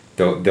 and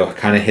they'll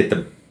kind of hit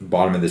the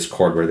bottom of this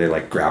cord where they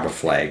like grab a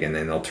flag, and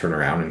then they'll turn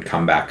around and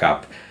come back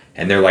up,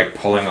 and they're like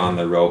pulling on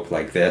the rope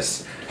like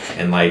this,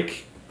 and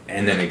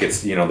then it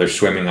gets, they're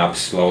swimming up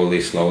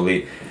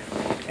slowly,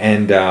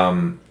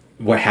 and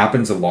what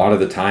happens a lot of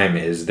the time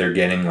is they're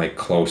getting like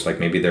close, like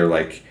maybe they're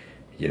like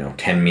you know,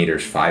 10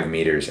 meters, 5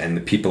 meters, and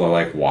the people are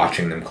like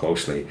watching them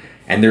closely.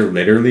 And they're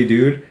literally,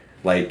 dude,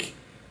 like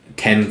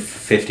 10,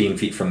 15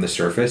 feet from the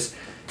surface,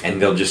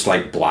 and they'll just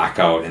like black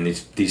out, and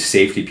these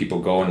safety people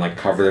go and like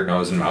cover their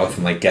nose and mouth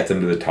and like get them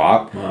to the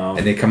top. Wow.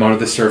 And they come out of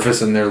the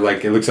surface and they're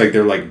like, it looks like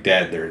they're like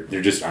dead.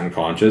 They're just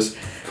unconscious.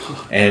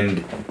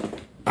 And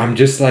I'm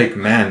just like,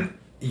 man,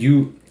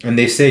 and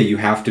they say you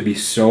have to be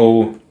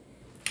so,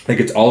 like,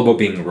 it's all about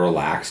being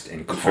relaxed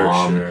and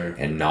calm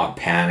and not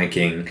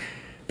panicking.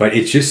 But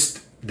it's just,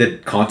 the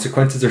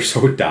consequences are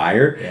so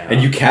dire,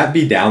 and you can't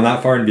be down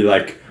that far and be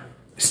like,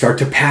 start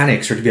to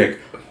panic, start to be like,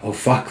 oh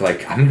fuck,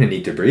 like I'm gonna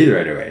need to breathe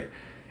right away.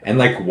 And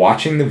like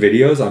watching the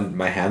videos on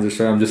my hands are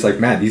starting, I'm just like,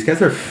 man, these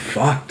guys are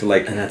fucked.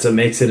 Like, and that's what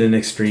makes it an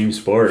extreme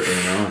sport, you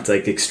know. It's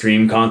like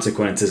extreme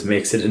consequences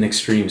makes it an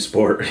extreme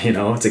sport, you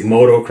know. It's like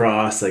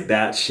motocross, like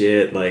that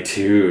shit, like,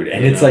 dude.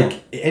 And it's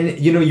like, and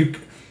you know,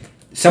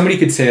 somebody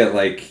could say it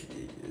like,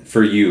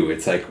 for you,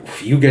 it's like,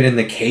 if you get in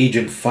the cage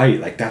and fight,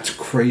 like that's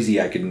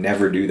crazy. I could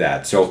never do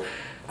that. So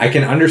I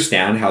can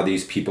understand how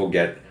these people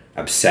get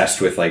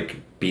obsessed with like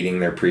beating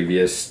their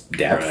previous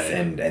depth,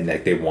 and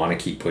like they want to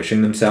keep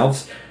pushing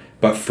themselves.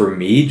 But for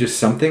me, just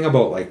something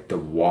about like the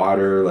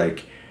water,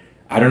 like,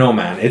 I don't know,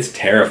 man, it's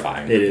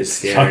terrifying. It is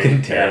scary.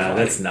 Fucking terrifying.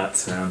 Yeah, that's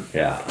nuts, man.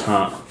 Yeah.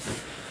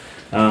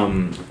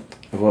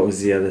 What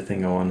was the other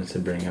thing I wanted to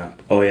bring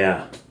up? Oh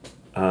yeah,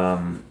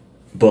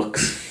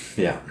 books.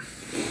 Yeah.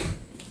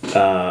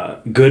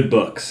 Good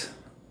books,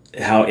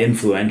 how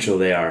influential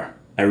they are.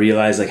 I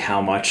realize like how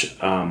much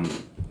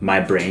my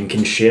brain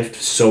can shift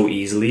so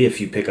easily if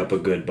you pick up a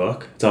good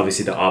book. It's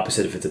obviously the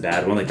opposite if it's a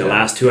bad one. Like the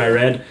last two I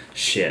read,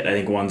 shit, I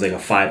think one's like a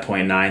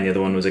 5.9, the other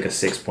one was like a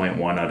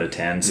 6.1 out of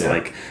 10, so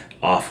like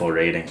awful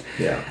rating.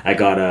 Yeah.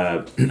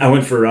 I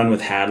went for a run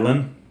with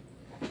Hadlin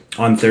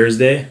on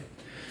Thursday,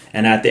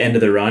 and at the end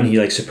of the run he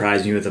like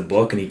surprised me with a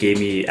book, and he gave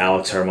me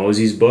Alex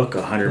Hormozy's book,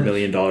 $100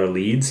 Million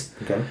Leads.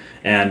 Okay.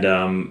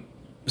 And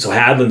so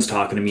Hadlin's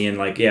talking to me, and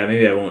like, yeah,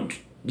 maybe I won't.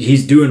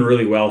 He's doing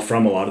really well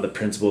from a lot of the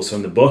principles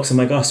from the books. I'm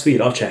like, oh, sweet,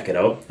 I'll check it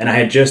out. And I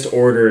had just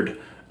ordered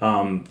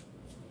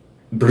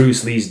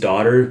Bruce Lee's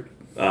daughter.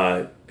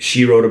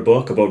 She wrote a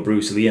book about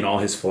Bruce Lee and all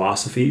his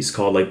philosophies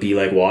called like Be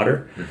Like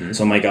Water. Mm-hmm.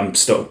 So I'm like, I'm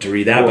stoked to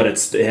read that, but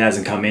it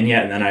hasn't come in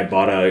yet. And then I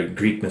bought a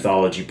Greek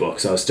mythology book,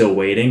 so I was still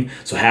waiting.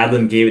 So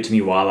Hadlin gave it to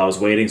me while I was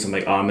waiting. So I'm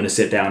like, oh, I'm going to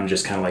sit down and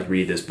just kind of like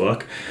read this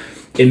book.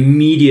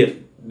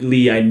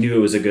 Immediately, I knew it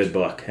was a good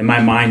book. And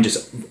my mind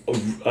just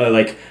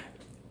like,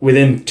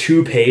 within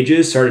 2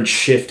 pages, started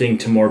shifting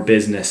to more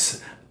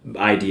business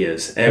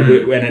ideas. And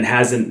it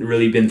hasn't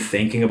really been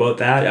thinking about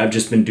that. I've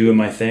just been doing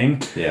my thing.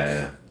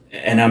 Yeah.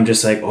 And I'm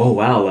just like, oh,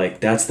 wow,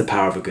 like, that's the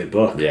power of a good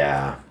book.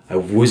 Yeah. I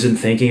wasn't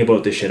thinking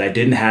about this shit. I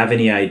didn't have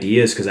any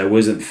ideas because I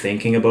wasn't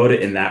thinking about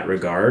it in that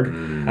regard.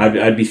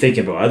 I'd be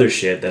thinking about other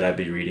shit that I'd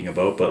be reading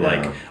about, but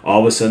like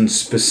all of a sudden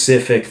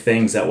specific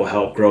things that will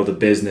help grow the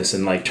business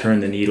and like turn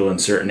the needle in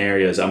certain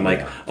areas. I'm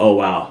like, oh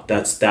wow,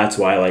 that's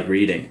why I like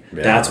reading.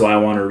 Yeah. That's why I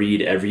want to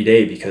read every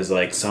day, because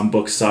like some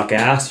books suck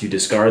ass, you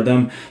discard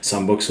them.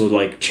 Some books will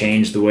like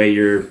change the way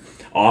you're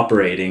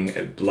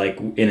operating like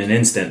in an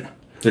instant.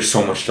 There's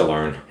so much to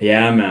learn.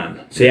 Yeah,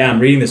 man. So yeah,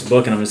 I'm reading this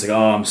book and I'm just like,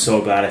 oh, I'm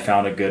so glad I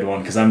found a good one,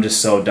 because I'm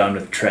just so done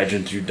with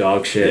trudging through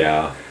dog shit.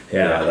 Yeah,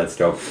 that's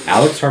dope.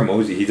 Alex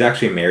Hormozy, he's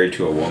actually married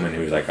to a woman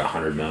who's like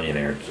 100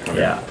 millionaire.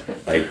 Yeah.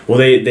 Like, well,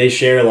 they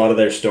share a lot of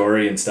their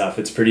story and stuff.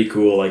 It's pretty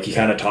cool. Like he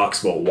kind of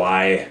talks about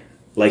why,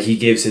 like he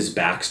gives his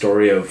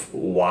backstory of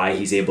why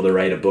he's able to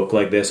write a book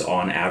like this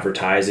on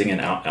advertising and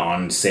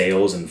on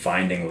sales and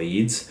finding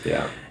leads.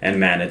 Yeah. And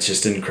man, it's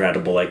just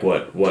incredible, like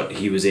what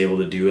he was able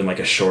to do in like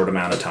a short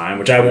amount of time,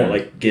 which I won't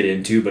like get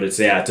into, but it's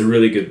a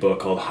really good book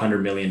called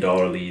 $100 Million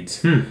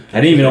Leads. I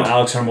didn't even know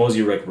Alex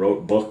Hormozy like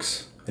wrote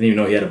books. I didn't even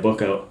know he had a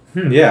book out.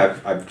 Yeah,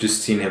 I've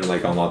just seen him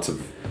like on lots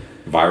of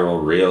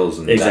viral reels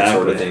and that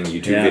sort of thing,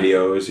 YouTube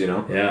videos, you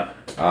know.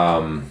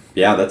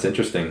 Yeah, that's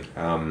interesting.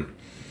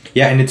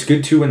 Yeah, and it's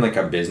good too when like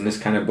a business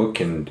kind of book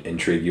can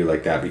intrigue you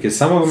like that, because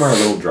some of them are a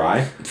little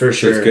dry. For sure.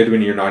 So it's good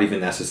when you're not even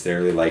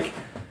necessarily like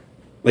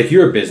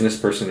you're a business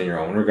person in your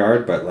own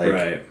regard, but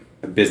like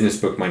a business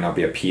book might not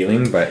be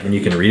appealing, but when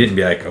you can read it and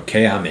be like,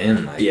 okay, I'm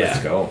in, like,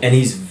 let's go. And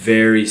he's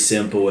very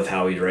simple with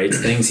how he writes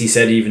things. He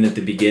said even at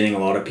the beginning, a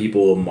lot of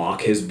people will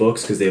mock his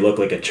books because they look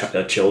like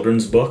a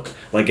children's book.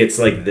 Like it's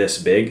like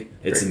this big.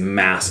 It's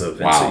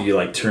massive. And so you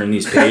like turn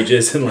these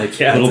pages and like,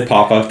 little like,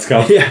 pop-outs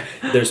go. Yeah.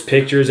 There's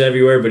pictures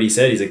everywhere, but he's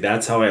like,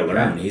 that's how I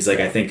learn. He's like,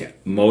 I think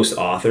most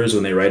authors,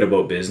 when they write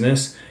about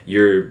business,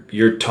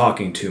 you're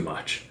talking too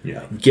much.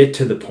 Yeah. Get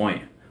to the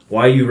point.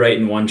 Why are you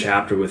writing one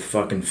chapter with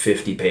fucking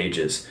 50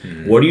 pages?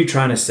 What are you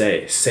trying to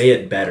say? Say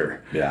it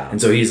better. Yeah.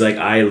 And so he's like,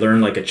 I learn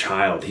like a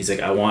child. He's like,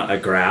 I want a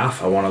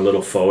graph, I want a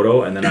little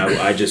photo, and then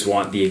I just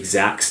want the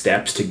exact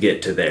steps to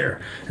get to there.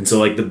 And so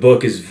like the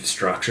book is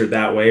structured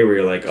that way where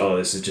you're like, oh,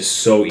 this is just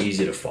so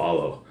easy to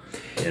follow,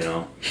 you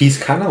know? He's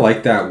kind of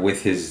like that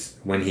with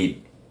when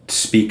he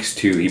speaks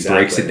too. He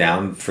breaks it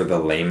down for the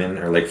layman,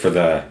 or like for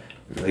the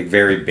like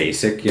very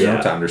basic, you know,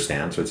 to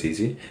understand, so it's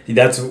easy.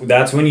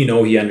 That's when you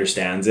know he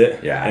understands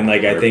it. Yeah, and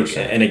like 100%. I think,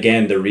 and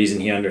again, the reason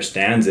he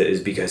understands it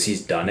is because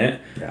he's done it.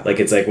 Yeah. Like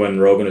it's like when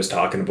Rogan was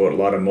talking about a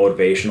lot of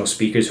motivational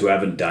speakers who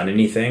haven't done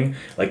anything.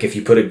 Like if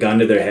you put a gun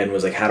to their head and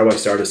was like, "How do I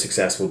start a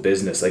successful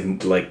business?"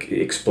 Like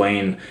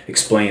explain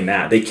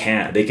that. They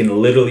can't. They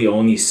can literally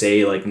only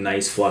say like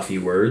nice fluffy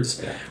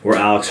words. Yeah. Where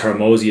Alex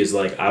Hormozi is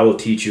like, "I will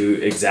teach you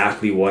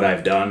exactly what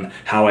I've done,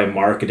 how I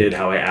marketed,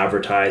 how I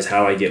advertise,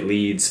 how I get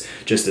leads,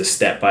 just a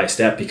step by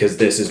step, because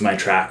this is my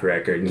track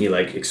record." And he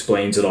like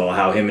explains it all,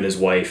 how him and his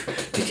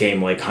wife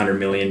became like worth $100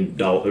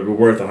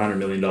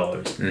 million.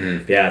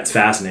 Mm-hmm. Yeah, it's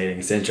fascinating.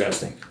 It's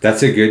interesting.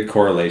 That's a good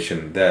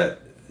correlation. That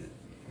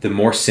the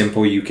more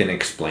simple you can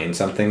explain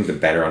something, the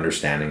better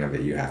understanding of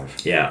it you have.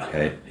 Yeah.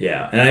 Okay.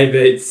 Yeah, and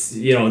it's,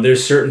 you know,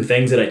 there's certain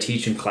things that I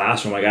teach in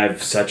class where I'm like, I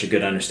have such a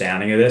good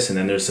understanding of this, and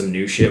then there's some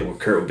new shit where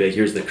Kurt will be like,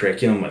 "Here's the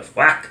curriculum." I'm like,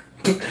 "Whack."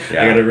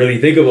 Yeah. I gotta really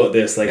think about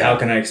this. Like, how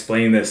can I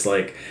explain this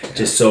like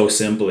just so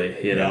simply,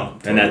 you know?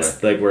 Totally. And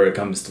that's like where it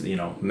comes to, you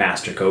know,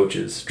 master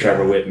coaches,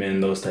 Trevor Whitman,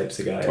 those types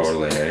of guys.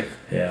 Totally, right?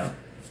 Yeah.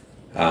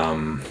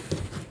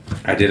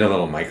 I did a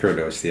little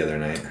microdose the other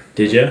night.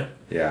 Did you?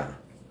 Yeah.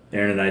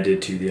 Aaron and I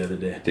did too the other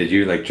day. Did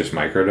you like just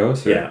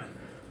microdose? Or? Yeah.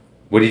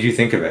 What did you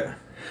think of it?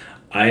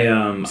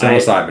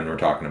 Psilocybin, we're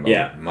talking about.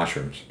 Yeah.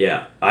 Mushrooms.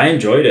 Yeah. I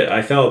enjoyed it.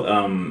 I felt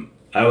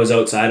I was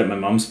outside at my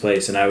mom's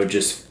place, and I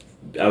was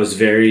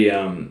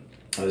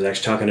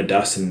actually talking to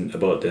Dustin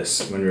about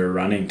this when we were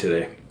running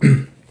today.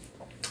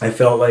 I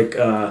felt like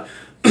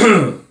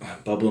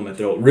bubble in my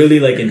throat, really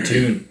like in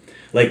tune,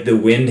 like the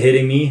wind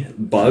hitting me,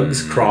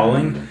 bugs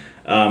crawling,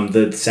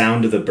 the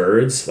sound of the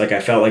birds. Like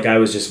I felt like I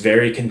was just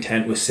very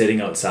content with sitting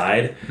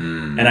outside,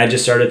 and I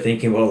just started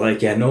thinking, well,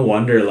 like, yeah, no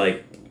wonder,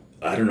 like,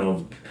 I don't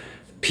know,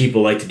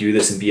 people like to do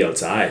this and be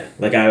outside.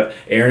 Like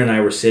Aaron and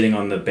I were sitting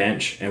on the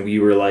bench, and we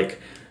were like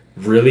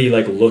really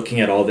like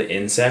looking at all the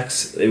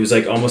insects. It was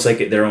like almost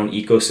like their own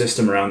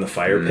ecosystem around the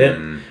fire pit.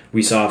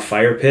 We saw a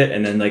fire pit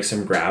and then like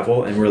some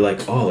gravel, and we're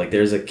like, oh, like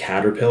there's a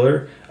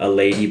caterpillar, a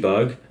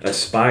ladybug, a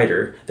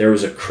spider, there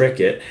was a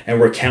cricket,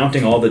 and we're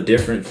counting all the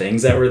different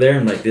things that were there,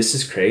 and like, this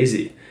is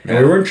crazy. And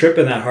we weren't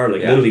tripping that hard.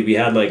 Like literally we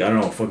had like, I don't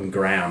know, fucking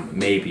gram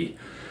maybe.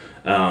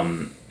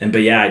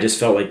 But yeah, I just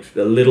felt like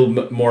a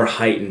little more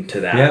heightened to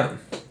that. Yeah.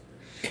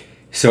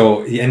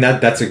 So, and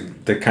that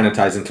kind of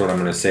ties into what I'm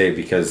going to say,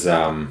 because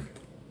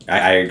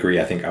I agree.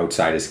 I think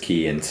outside is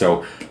key. And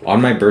so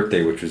on my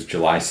birthday, which was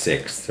July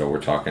 6th, so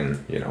we're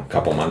talking, you know, a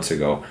couple months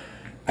ago,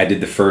 I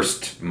did the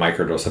first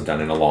microdose I've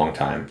done in a long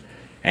time.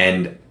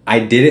 And I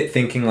did it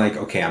thinking like,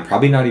 okay, I'm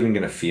probably not even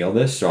going to feel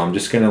this, so I'm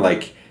just going to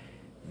like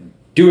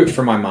do it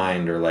for my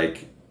mind, or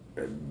like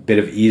a bit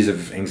of ease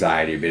of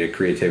anxiety, a bit of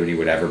creativity,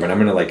 whatever, but I'm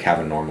going to like have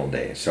a normal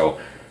day. So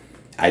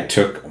I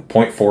took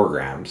 0.4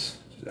 grams.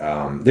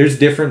 There's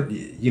different,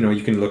 you know,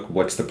 you can look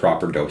what's the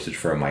proper dosage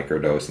for a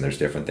microdose, and there's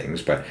different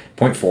things, but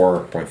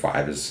 0.4,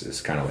 0.5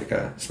 is kind of like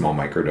a small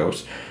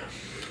microdose.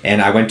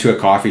 And I went to a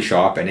coffee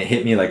shop, and it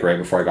hit me like right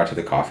before I got to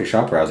the coffee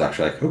shop, where I was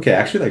actually like, okay, I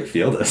actually like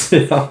feel this,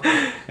 you know?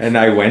 And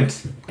I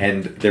went,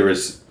 and there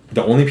was,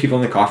 the only people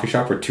in the coffee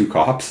shop were two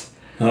cops.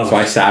 Oh. So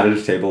I sat at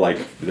a table, like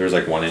there was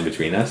like one in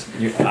between us.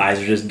 Your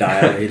eyes are just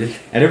dilated.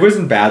 And it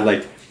wasn't bad,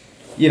 like,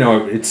 you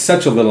know, it's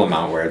such a little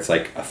amount where it's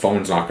like a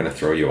phone's not going to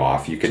throw you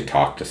off. You could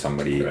talk to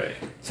somebody. Right.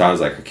 So I was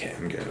like, okay,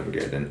 I'm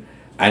good. And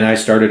I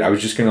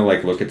was just going to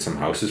like look at some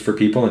houses for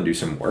people and do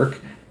some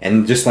work,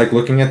 and just like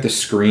looking at the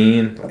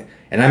screen.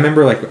 And I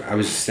remember like I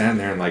was standing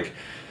there and like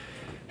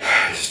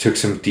just took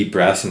some deep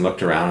breaths and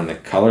looked around, and the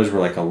colors were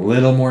like a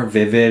little more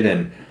vivid,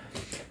 and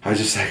I was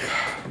just like,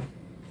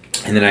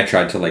 and then I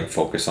tried to like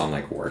focus on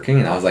like working,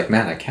 and I was like,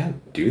 man, I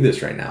can't do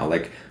this right now.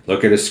 Like,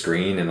 look at a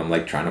screen, and I'm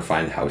like trying to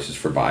find houses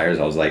for buyers.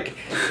 I was like,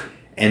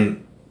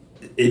 and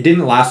it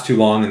didn't last too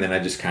long, and then I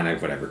just kind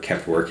of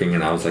kept working,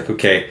 and I was like,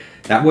 okay,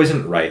 that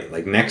wasn't right.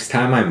 Like, next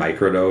time I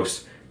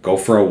microdose, go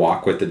for a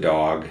walk with the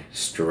dog,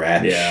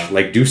 stretch,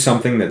 like do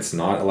something that's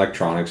not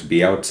electronics,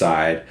 be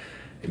outside,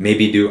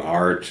 maybe do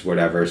art,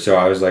 whatever. So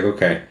I was like,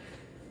 okay.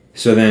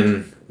 So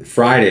then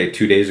Friday,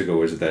 2 days ago,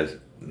 was the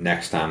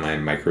next time I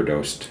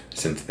microdosed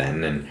since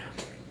then. And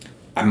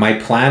my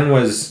plan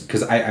was,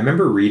 because I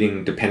remember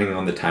reading, depending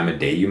on the time of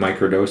day you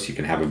microdose, you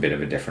can have a bit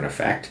of a different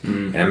effect.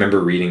 And I remember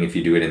reading, if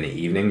you do it in the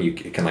evening,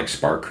 it can like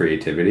spark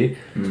creativity.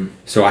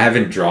 So I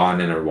haven't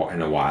drawn in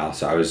a while.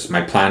 So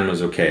my plan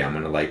was, okay, I'm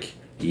going to like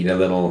eat a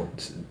little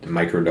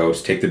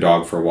microdose, take the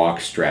dog for a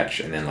walk, stretch,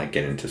 and then like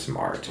get into some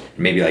art.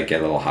 Maybe like get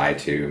a little high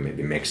too,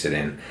 maybe mix it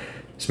in,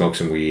 smoke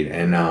some weed.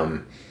 And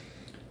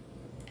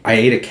I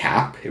ate a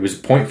cap. It was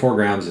 0.4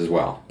 grams as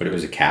well, but it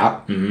was a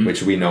cap,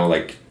 which we know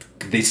like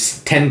they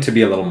tend to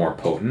be a little more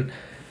potent.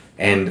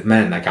 And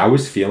man, like I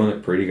was feeling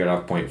it pretty good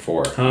off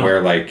 0.4,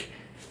 where like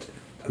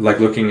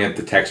looking at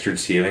the textured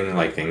ceiling,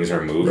 like things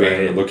are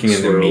moving, looking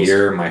in the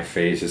meter, my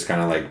face is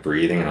kind of like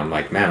breathing, and I'm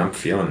like, man, I'm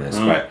feeling this.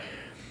 But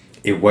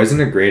it wasn't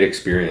a great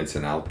experience,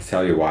 and I'll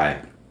tell you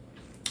why.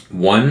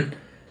 One,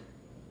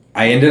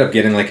 I ended up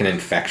getting like an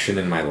infection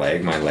in my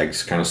leg. My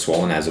leg's kind of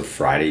swollen as of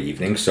Friday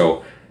evening,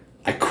 so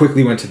I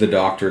quickly went to the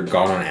doctor,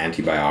 got on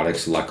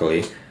antibiotics,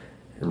 luckily,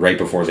 right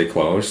before they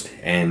closed.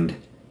 And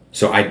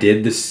so I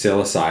did the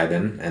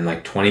psilocybin, and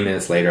like 20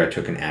 minutes later, I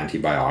took an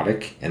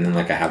antibiotic, and then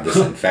like I have this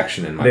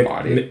infection in my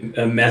body.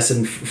 A mess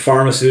in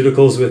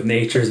pharmaceuticals with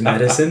nature's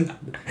medicine.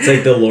 It's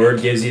like the Lord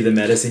gives you the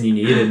medicine you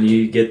need, and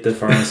you get the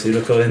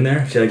pharmaceutical in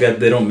there. I feel like that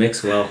they don't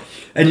mix well.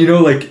 And you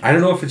know, like, I don't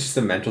know if it's just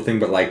a mental thing,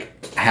 but like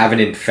I have an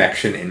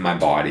infection in my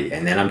body,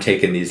 and then I'm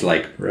taking these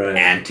like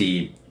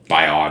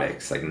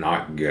antibiotics, like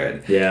not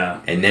good. Yeah.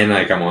 And then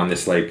like I'm on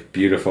this like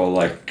beautiful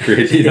like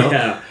grid, you know.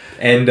 Yeah.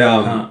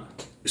 And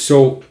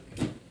so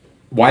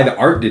why the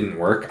art didn't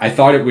work, I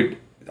thought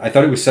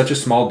it was such a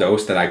small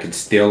dose that I could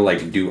still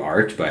like do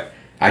art, but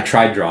I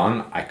tried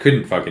drawing, I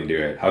couldn't fucking do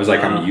it. I was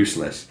like, I'm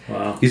useless.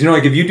 Wow. Because, you know,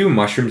 like if you do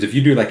mushrooms, if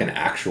you do like an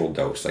actual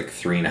dose, like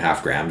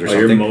 3.5 grams or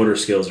something. Your motor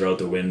skills are out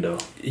the window.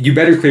 You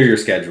better clear your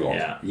schedule.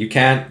 Yeah. You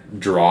can't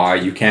draw,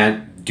 you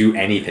can't do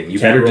anything. You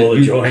can't better roll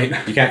a joint.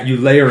 You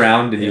lay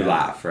around and you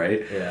laugh,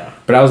 right? Yeah.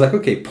 But I was like,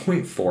 okay,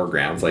 0.4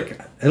 grams,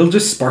 like it'll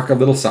just spark a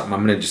little something.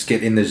 I'm gonna just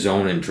get in the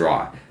zone and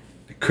draw.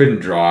 I couldn't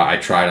draw. I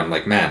tried. I'm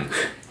like, man,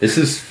 this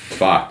is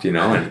fucked, you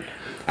know? And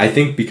I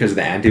think because of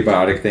the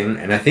antibiotic thing,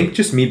 and I think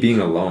just me being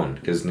alone,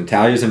 because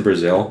Natalia's in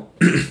Brazil,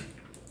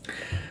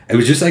 it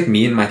was just like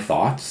me and my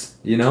thoughts,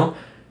 you know?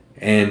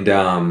 And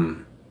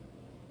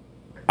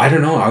I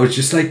don't know, I was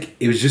just like,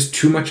 it was just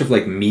too much of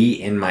like me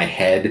in my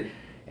head,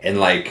 and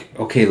like,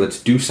 okay,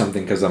 let's do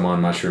something because I'm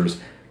on mushrooms.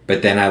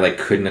 But then I like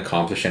couldn't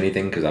accomplish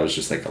anything because I was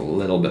just like a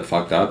little bit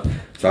fucked up.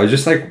 So I was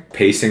just like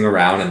pacing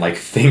around and like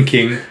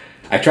thinking.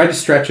 I tried to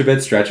stretch a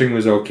bit. Stretching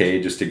was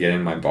okay just to get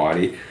in my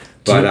body.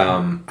 But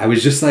I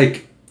was just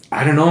like,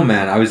 I don't know,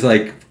 man. I was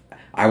like,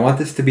 I want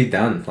this to be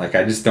done. Like,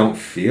 I just don't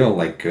feel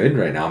like good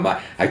right now.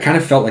 I kind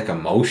of felt like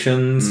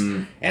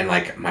emotions and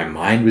like my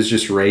mind was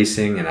just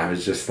racing, and I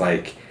was just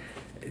like,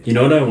 you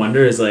know what I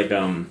wonder is like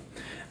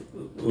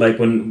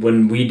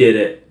when we did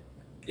it,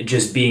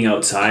 just being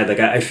outside, like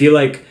I feel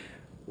like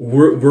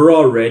we're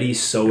already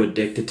so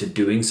addicted to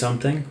doing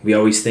something. We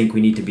always think we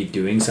need to be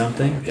doing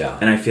something. Yeah.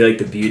 And I feel like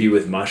the beauty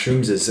with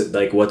mushrooms is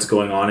like what's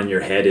going on in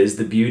your head is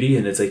the beauty.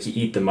 And it's like you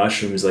eat the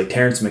mushrooms. Like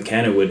Terrence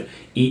McKenna would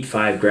eat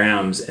 5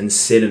 grams and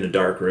sit in a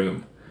dark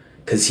room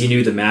because he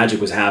knew the magic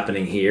was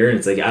happening here. And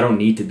it's like, I don't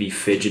need to be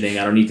fidgeting.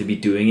 I don't need to be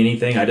doing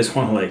anything. I just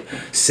want to like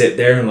sit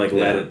there and like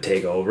let it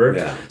take over.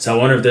 Yeah. So I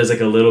wonder if there's like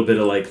a little bit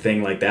of like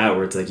thing like that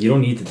where it's like, you don't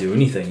need to do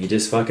anything. You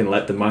just fucking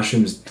let the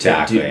mushrooms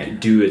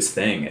do its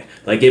thing.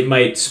 Like it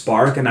might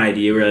spark an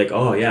idea where you're like,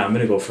 oh yeah, I'm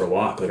going to go for a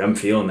walk. Like I'm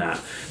feeling that.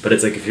 But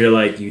it's like, if you're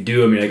like, you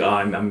do them, you're like, oh,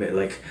 I'm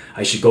like,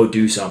 I should go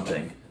do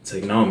something. It's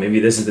like, no,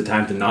 maybe this is the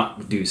time to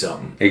not do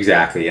something.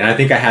 Exactly. And I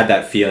think I had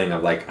that feeling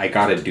of like, I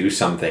got to do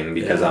something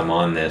because I'm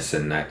on this,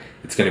 and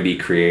it's going to be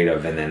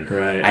creative. And then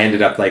I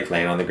ended up like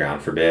laying on the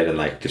ground for a bit and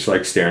like just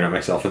like staring at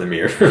myself in the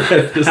mirror,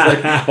 just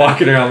like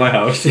walking around my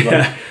house. And,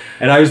 like,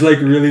 and I was like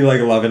really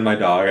like loving my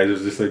dog. I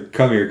was just like,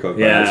 come here,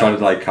 Coco. I just wanted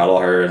to like cuddle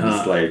her and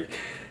just like,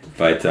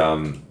 but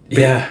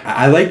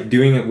I like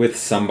doing it with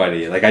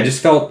somebody. Like I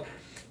just felt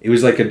it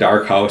was like a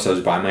dark house. I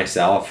was by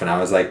myself, and I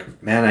was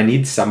like, man, I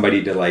need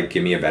somebody to like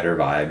give me a better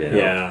vibe. You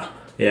know?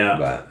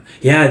 But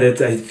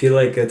I feel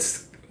like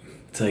it's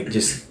like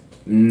just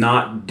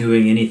not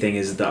doing anything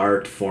is the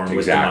art form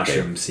with the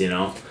mushrooms, you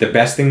know. The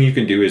best thing you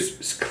can do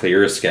is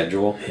clear a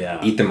schedule,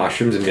 eat the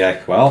mushrooms, and be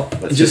like, well,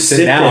 let's just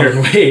sit down there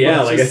and wait.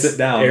 Yeah, like sit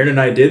down. Aaron and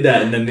I did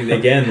that, and then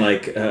again,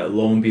 like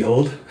lo and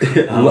behold,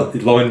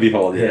 lo and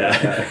behold,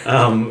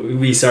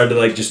 we started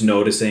like just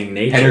noticing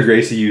nature. Henry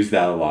Gracie used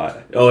that a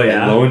lot. Oh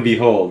yeah, and lo and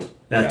behold.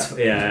 That's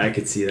I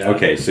could see that.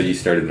 Okay, so you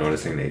started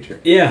noticing nature.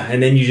 Yeah,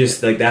 and then you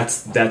just like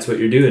that's what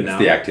you're doing now.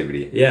 It's the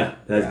activity. Yeah,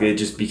 it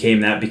just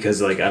became that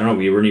because like I don't know,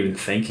 we weren't even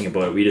thinking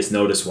about it. We just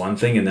noticed one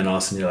thing, and then all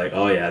of a sudden you're like,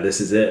 oh yeah,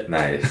 this is it.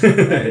 Nice.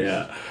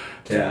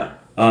 Yeah.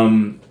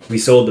 We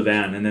sold the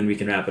van, and then we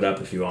can wrap it up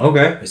if you want.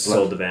 Okay. I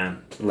sold the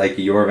van. Like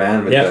your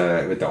van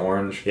with the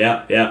orange.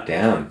 Yeah.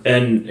 Damn.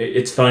 And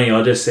it's funny.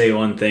 I'll just say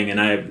one thing,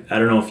 and I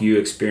don't know if you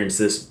experienced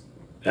this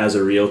as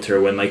a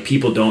realtor when like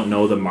people don't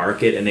know the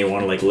market and they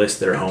want to like list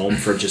their home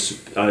for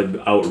just an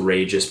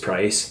outrageous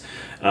price.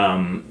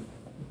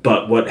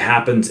 But what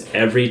happens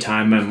every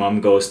time my mom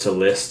goes to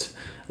list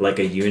like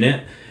a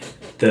unit,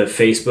 the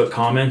Facebook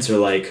comments are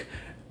like,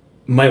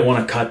 might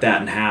want to cut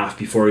that in half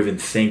before even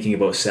thinking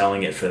about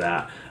selling it for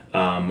that.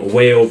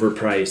 Way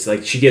overpriced.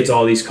 Like she gets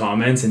all these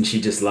comments and she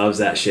just loves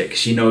that shit because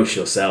she knows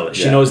she'll sell it.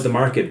 She knows the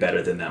market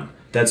better than them.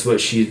 That's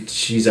what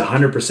she's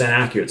 100%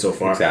 accurate so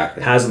far.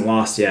 Exactly. Hasn't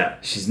lost yet.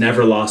 She's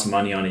never lost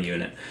money on a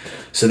unit.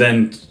 So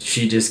then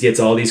she just gets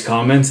all these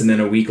comments, and then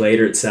a week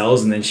later it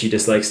sells, and then she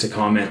just likes to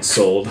comment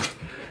sold.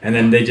 And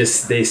then they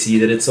see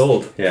that it's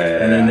sold.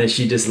 And then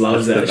she just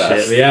loves that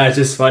shit. But yeah, it's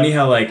just funny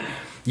how like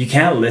you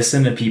can't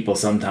listen to people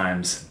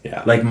sometimes.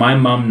 Yeah. Like my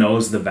mom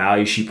knows the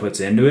value she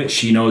puts into it.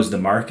 She knows the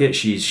market.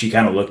 She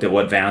kind of looked at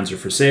what vans are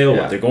for sale,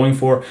 what they're going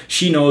for.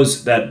 She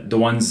knows that the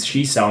ones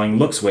she's selling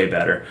looks way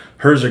better.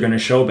 Hers are going to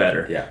show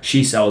better. Yeah.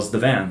 She sells the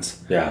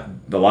vans. Yeah.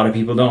 A lot of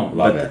people don't.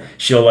 Love but it.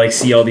 She'll like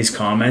see all these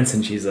comments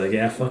and she's like,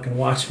 yeah, fucking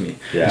watch me.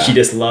 Yeah. And she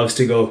just loves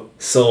to go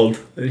sold.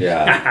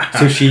 Yeah.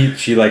 So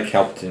she like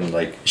helped in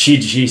like.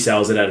 She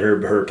sells it at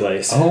her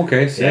place. Oh,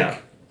 okay. Sick. Yeah.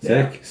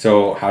 Sick.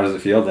 So how does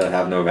it feel to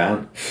have no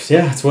van?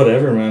 Yeah, it's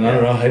whatever, man. I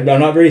don't know. I'm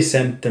not very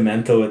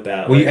sentimental with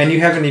that. Well, like, and you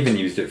haven't even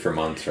used it for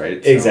months,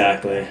 right? So.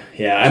 Exactly.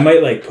 Yeah, I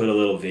might like put a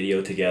little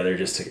video together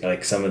just to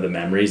like some of the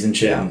memories and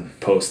shit and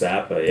post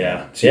that. But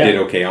yeah. So you did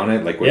okay on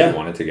it, like what you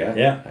wanted to get.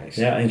 Yeah. Nice.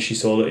 Yeah, I think she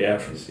sold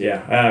it.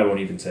 Yeah. I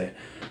won't even say.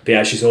 But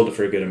yeah, she sold it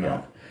for a good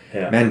amount.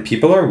 Yeah. Man,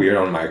 people are weird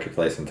on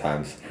Marketplace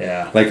sometimes.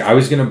 Yeah. Like I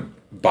was gonna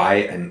buy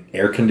an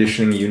air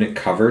conditioning unit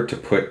cover to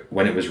put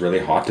when it was really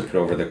hot to put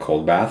over the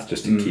cold bath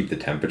just to keep the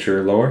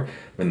temperature lower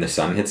when the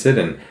sun hits it,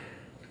 and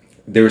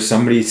there was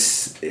somebody,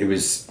 it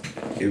was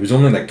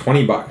only like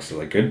 $20, so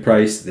like good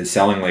price. They're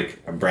selling like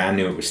a brand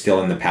new, it was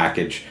still in the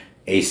package,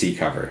 AC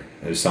cover.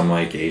 It was some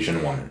like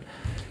Asian woman,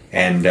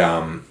 and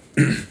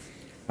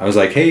I was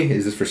like, hey,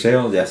 is this for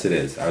sale? Yes, it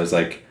is. I was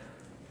like,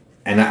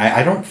 and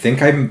I don't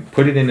think I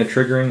put it in a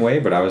triggering way,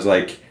 but I was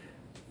like,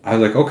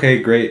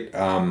 okay, great.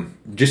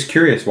 Just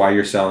curious why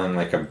you're selling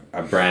like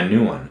a brand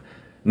new one.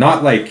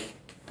 Not like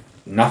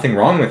nothing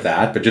wrong with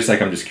that, but just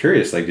like, I'm just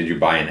curious. Like, did you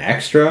buy an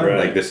extra? Right.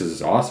 Like, this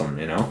is awesome,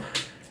 you know?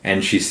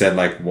 And she said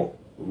like,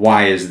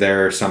 why is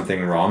there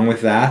something wrong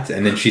with that?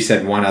 And then she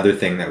said one other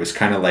thing that was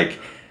kind of like,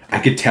 I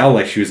could tell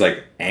like she was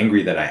like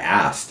angry that I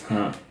asked.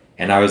 Huh.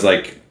 And I was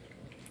like,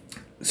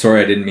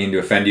 sorry, I didn't mean to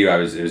offend you.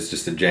 It was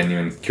just a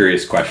genuine,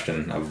 curious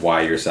question of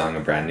why you're selling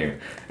a brand new.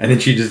 And then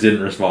she just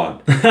didn't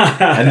respond.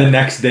 And the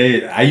next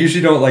day, I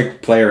usually don't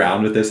like play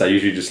around with this. I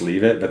usually just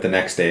leave it. But the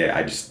next day,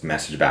 I just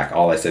messaged back.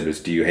 All I said was,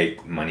 "Do you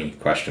hate money?" ?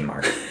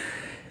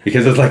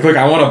 Because it's like, look,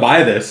 I want to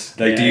buy this.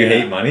 Like, do you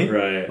hate money?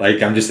 Right.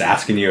 Like, I'm just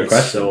asking you a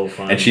question. So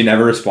funny. And she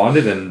never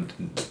responded and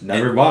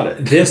never bought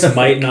it. This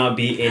might not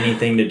be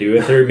anything to do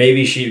with her.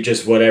 Maybe she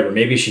just whatever.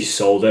 Maybe she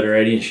sold it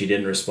already and she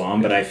didn't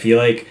respond. But I feel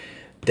like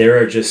there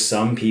are just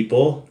some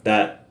people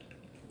that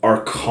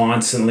are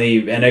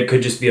constantly, and it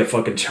could just be a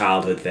fucking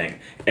childhood thing.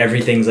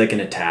 Everything's like an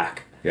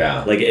attack.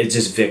 Yeah. Like it's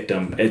just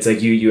victim. It's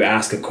like you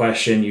ask a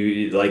question,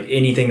 you like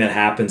anything that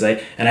happens.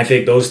 And I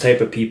think those type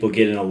of people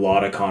get in a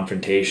lot of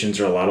confrontations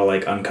or a lot of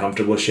like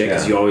uncomfortable shit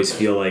because you always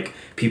feel like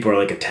people are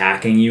like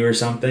attacking you or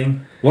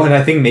something. Well, and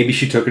I think maybe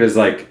she took it as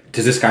like,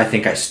 does this guy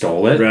think I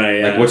stole it?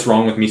 Right. Like, what's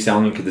wrong with me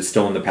selling it because it's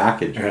still in the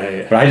package?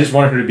 Right. But I just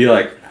wanted her to be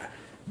like,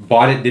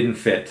 bought it, didn't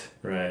fit.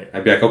 Right.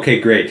 I'd be like,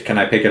 okay, great. Can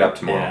I pick it up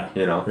tomorrow? Yeah.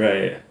 You know?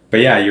 Right. But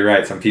yeah, you're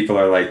right. Some people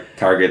are like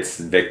targets,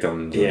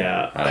 victims.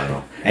 Yeah. I don't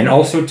know. And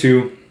also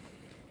too,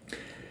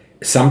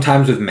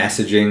 sometimes with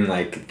messaging,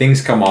 like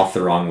things come off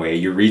the wrong way.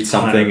 You read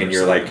something 100%. And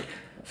you're like,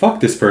 fuck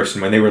this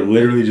person, when they were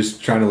literally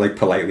just trying to like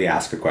politely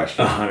ask a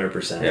question.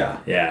 100%. Yeah.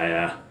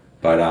 Yeah.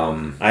 But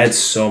I had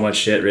so much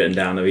shit written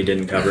down that we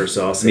didn't cover,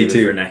 so I'll save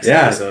it for next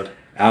episode.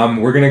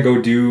 We're gonna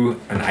go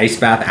do an ice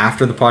bath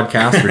after the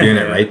podcast. We're doing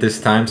it right this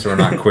time, so we're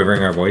not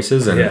quivering our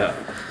voices, and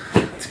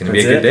it's gonna be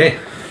a good day.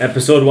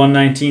 Episode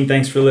 119.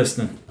 Thanks for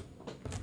listening.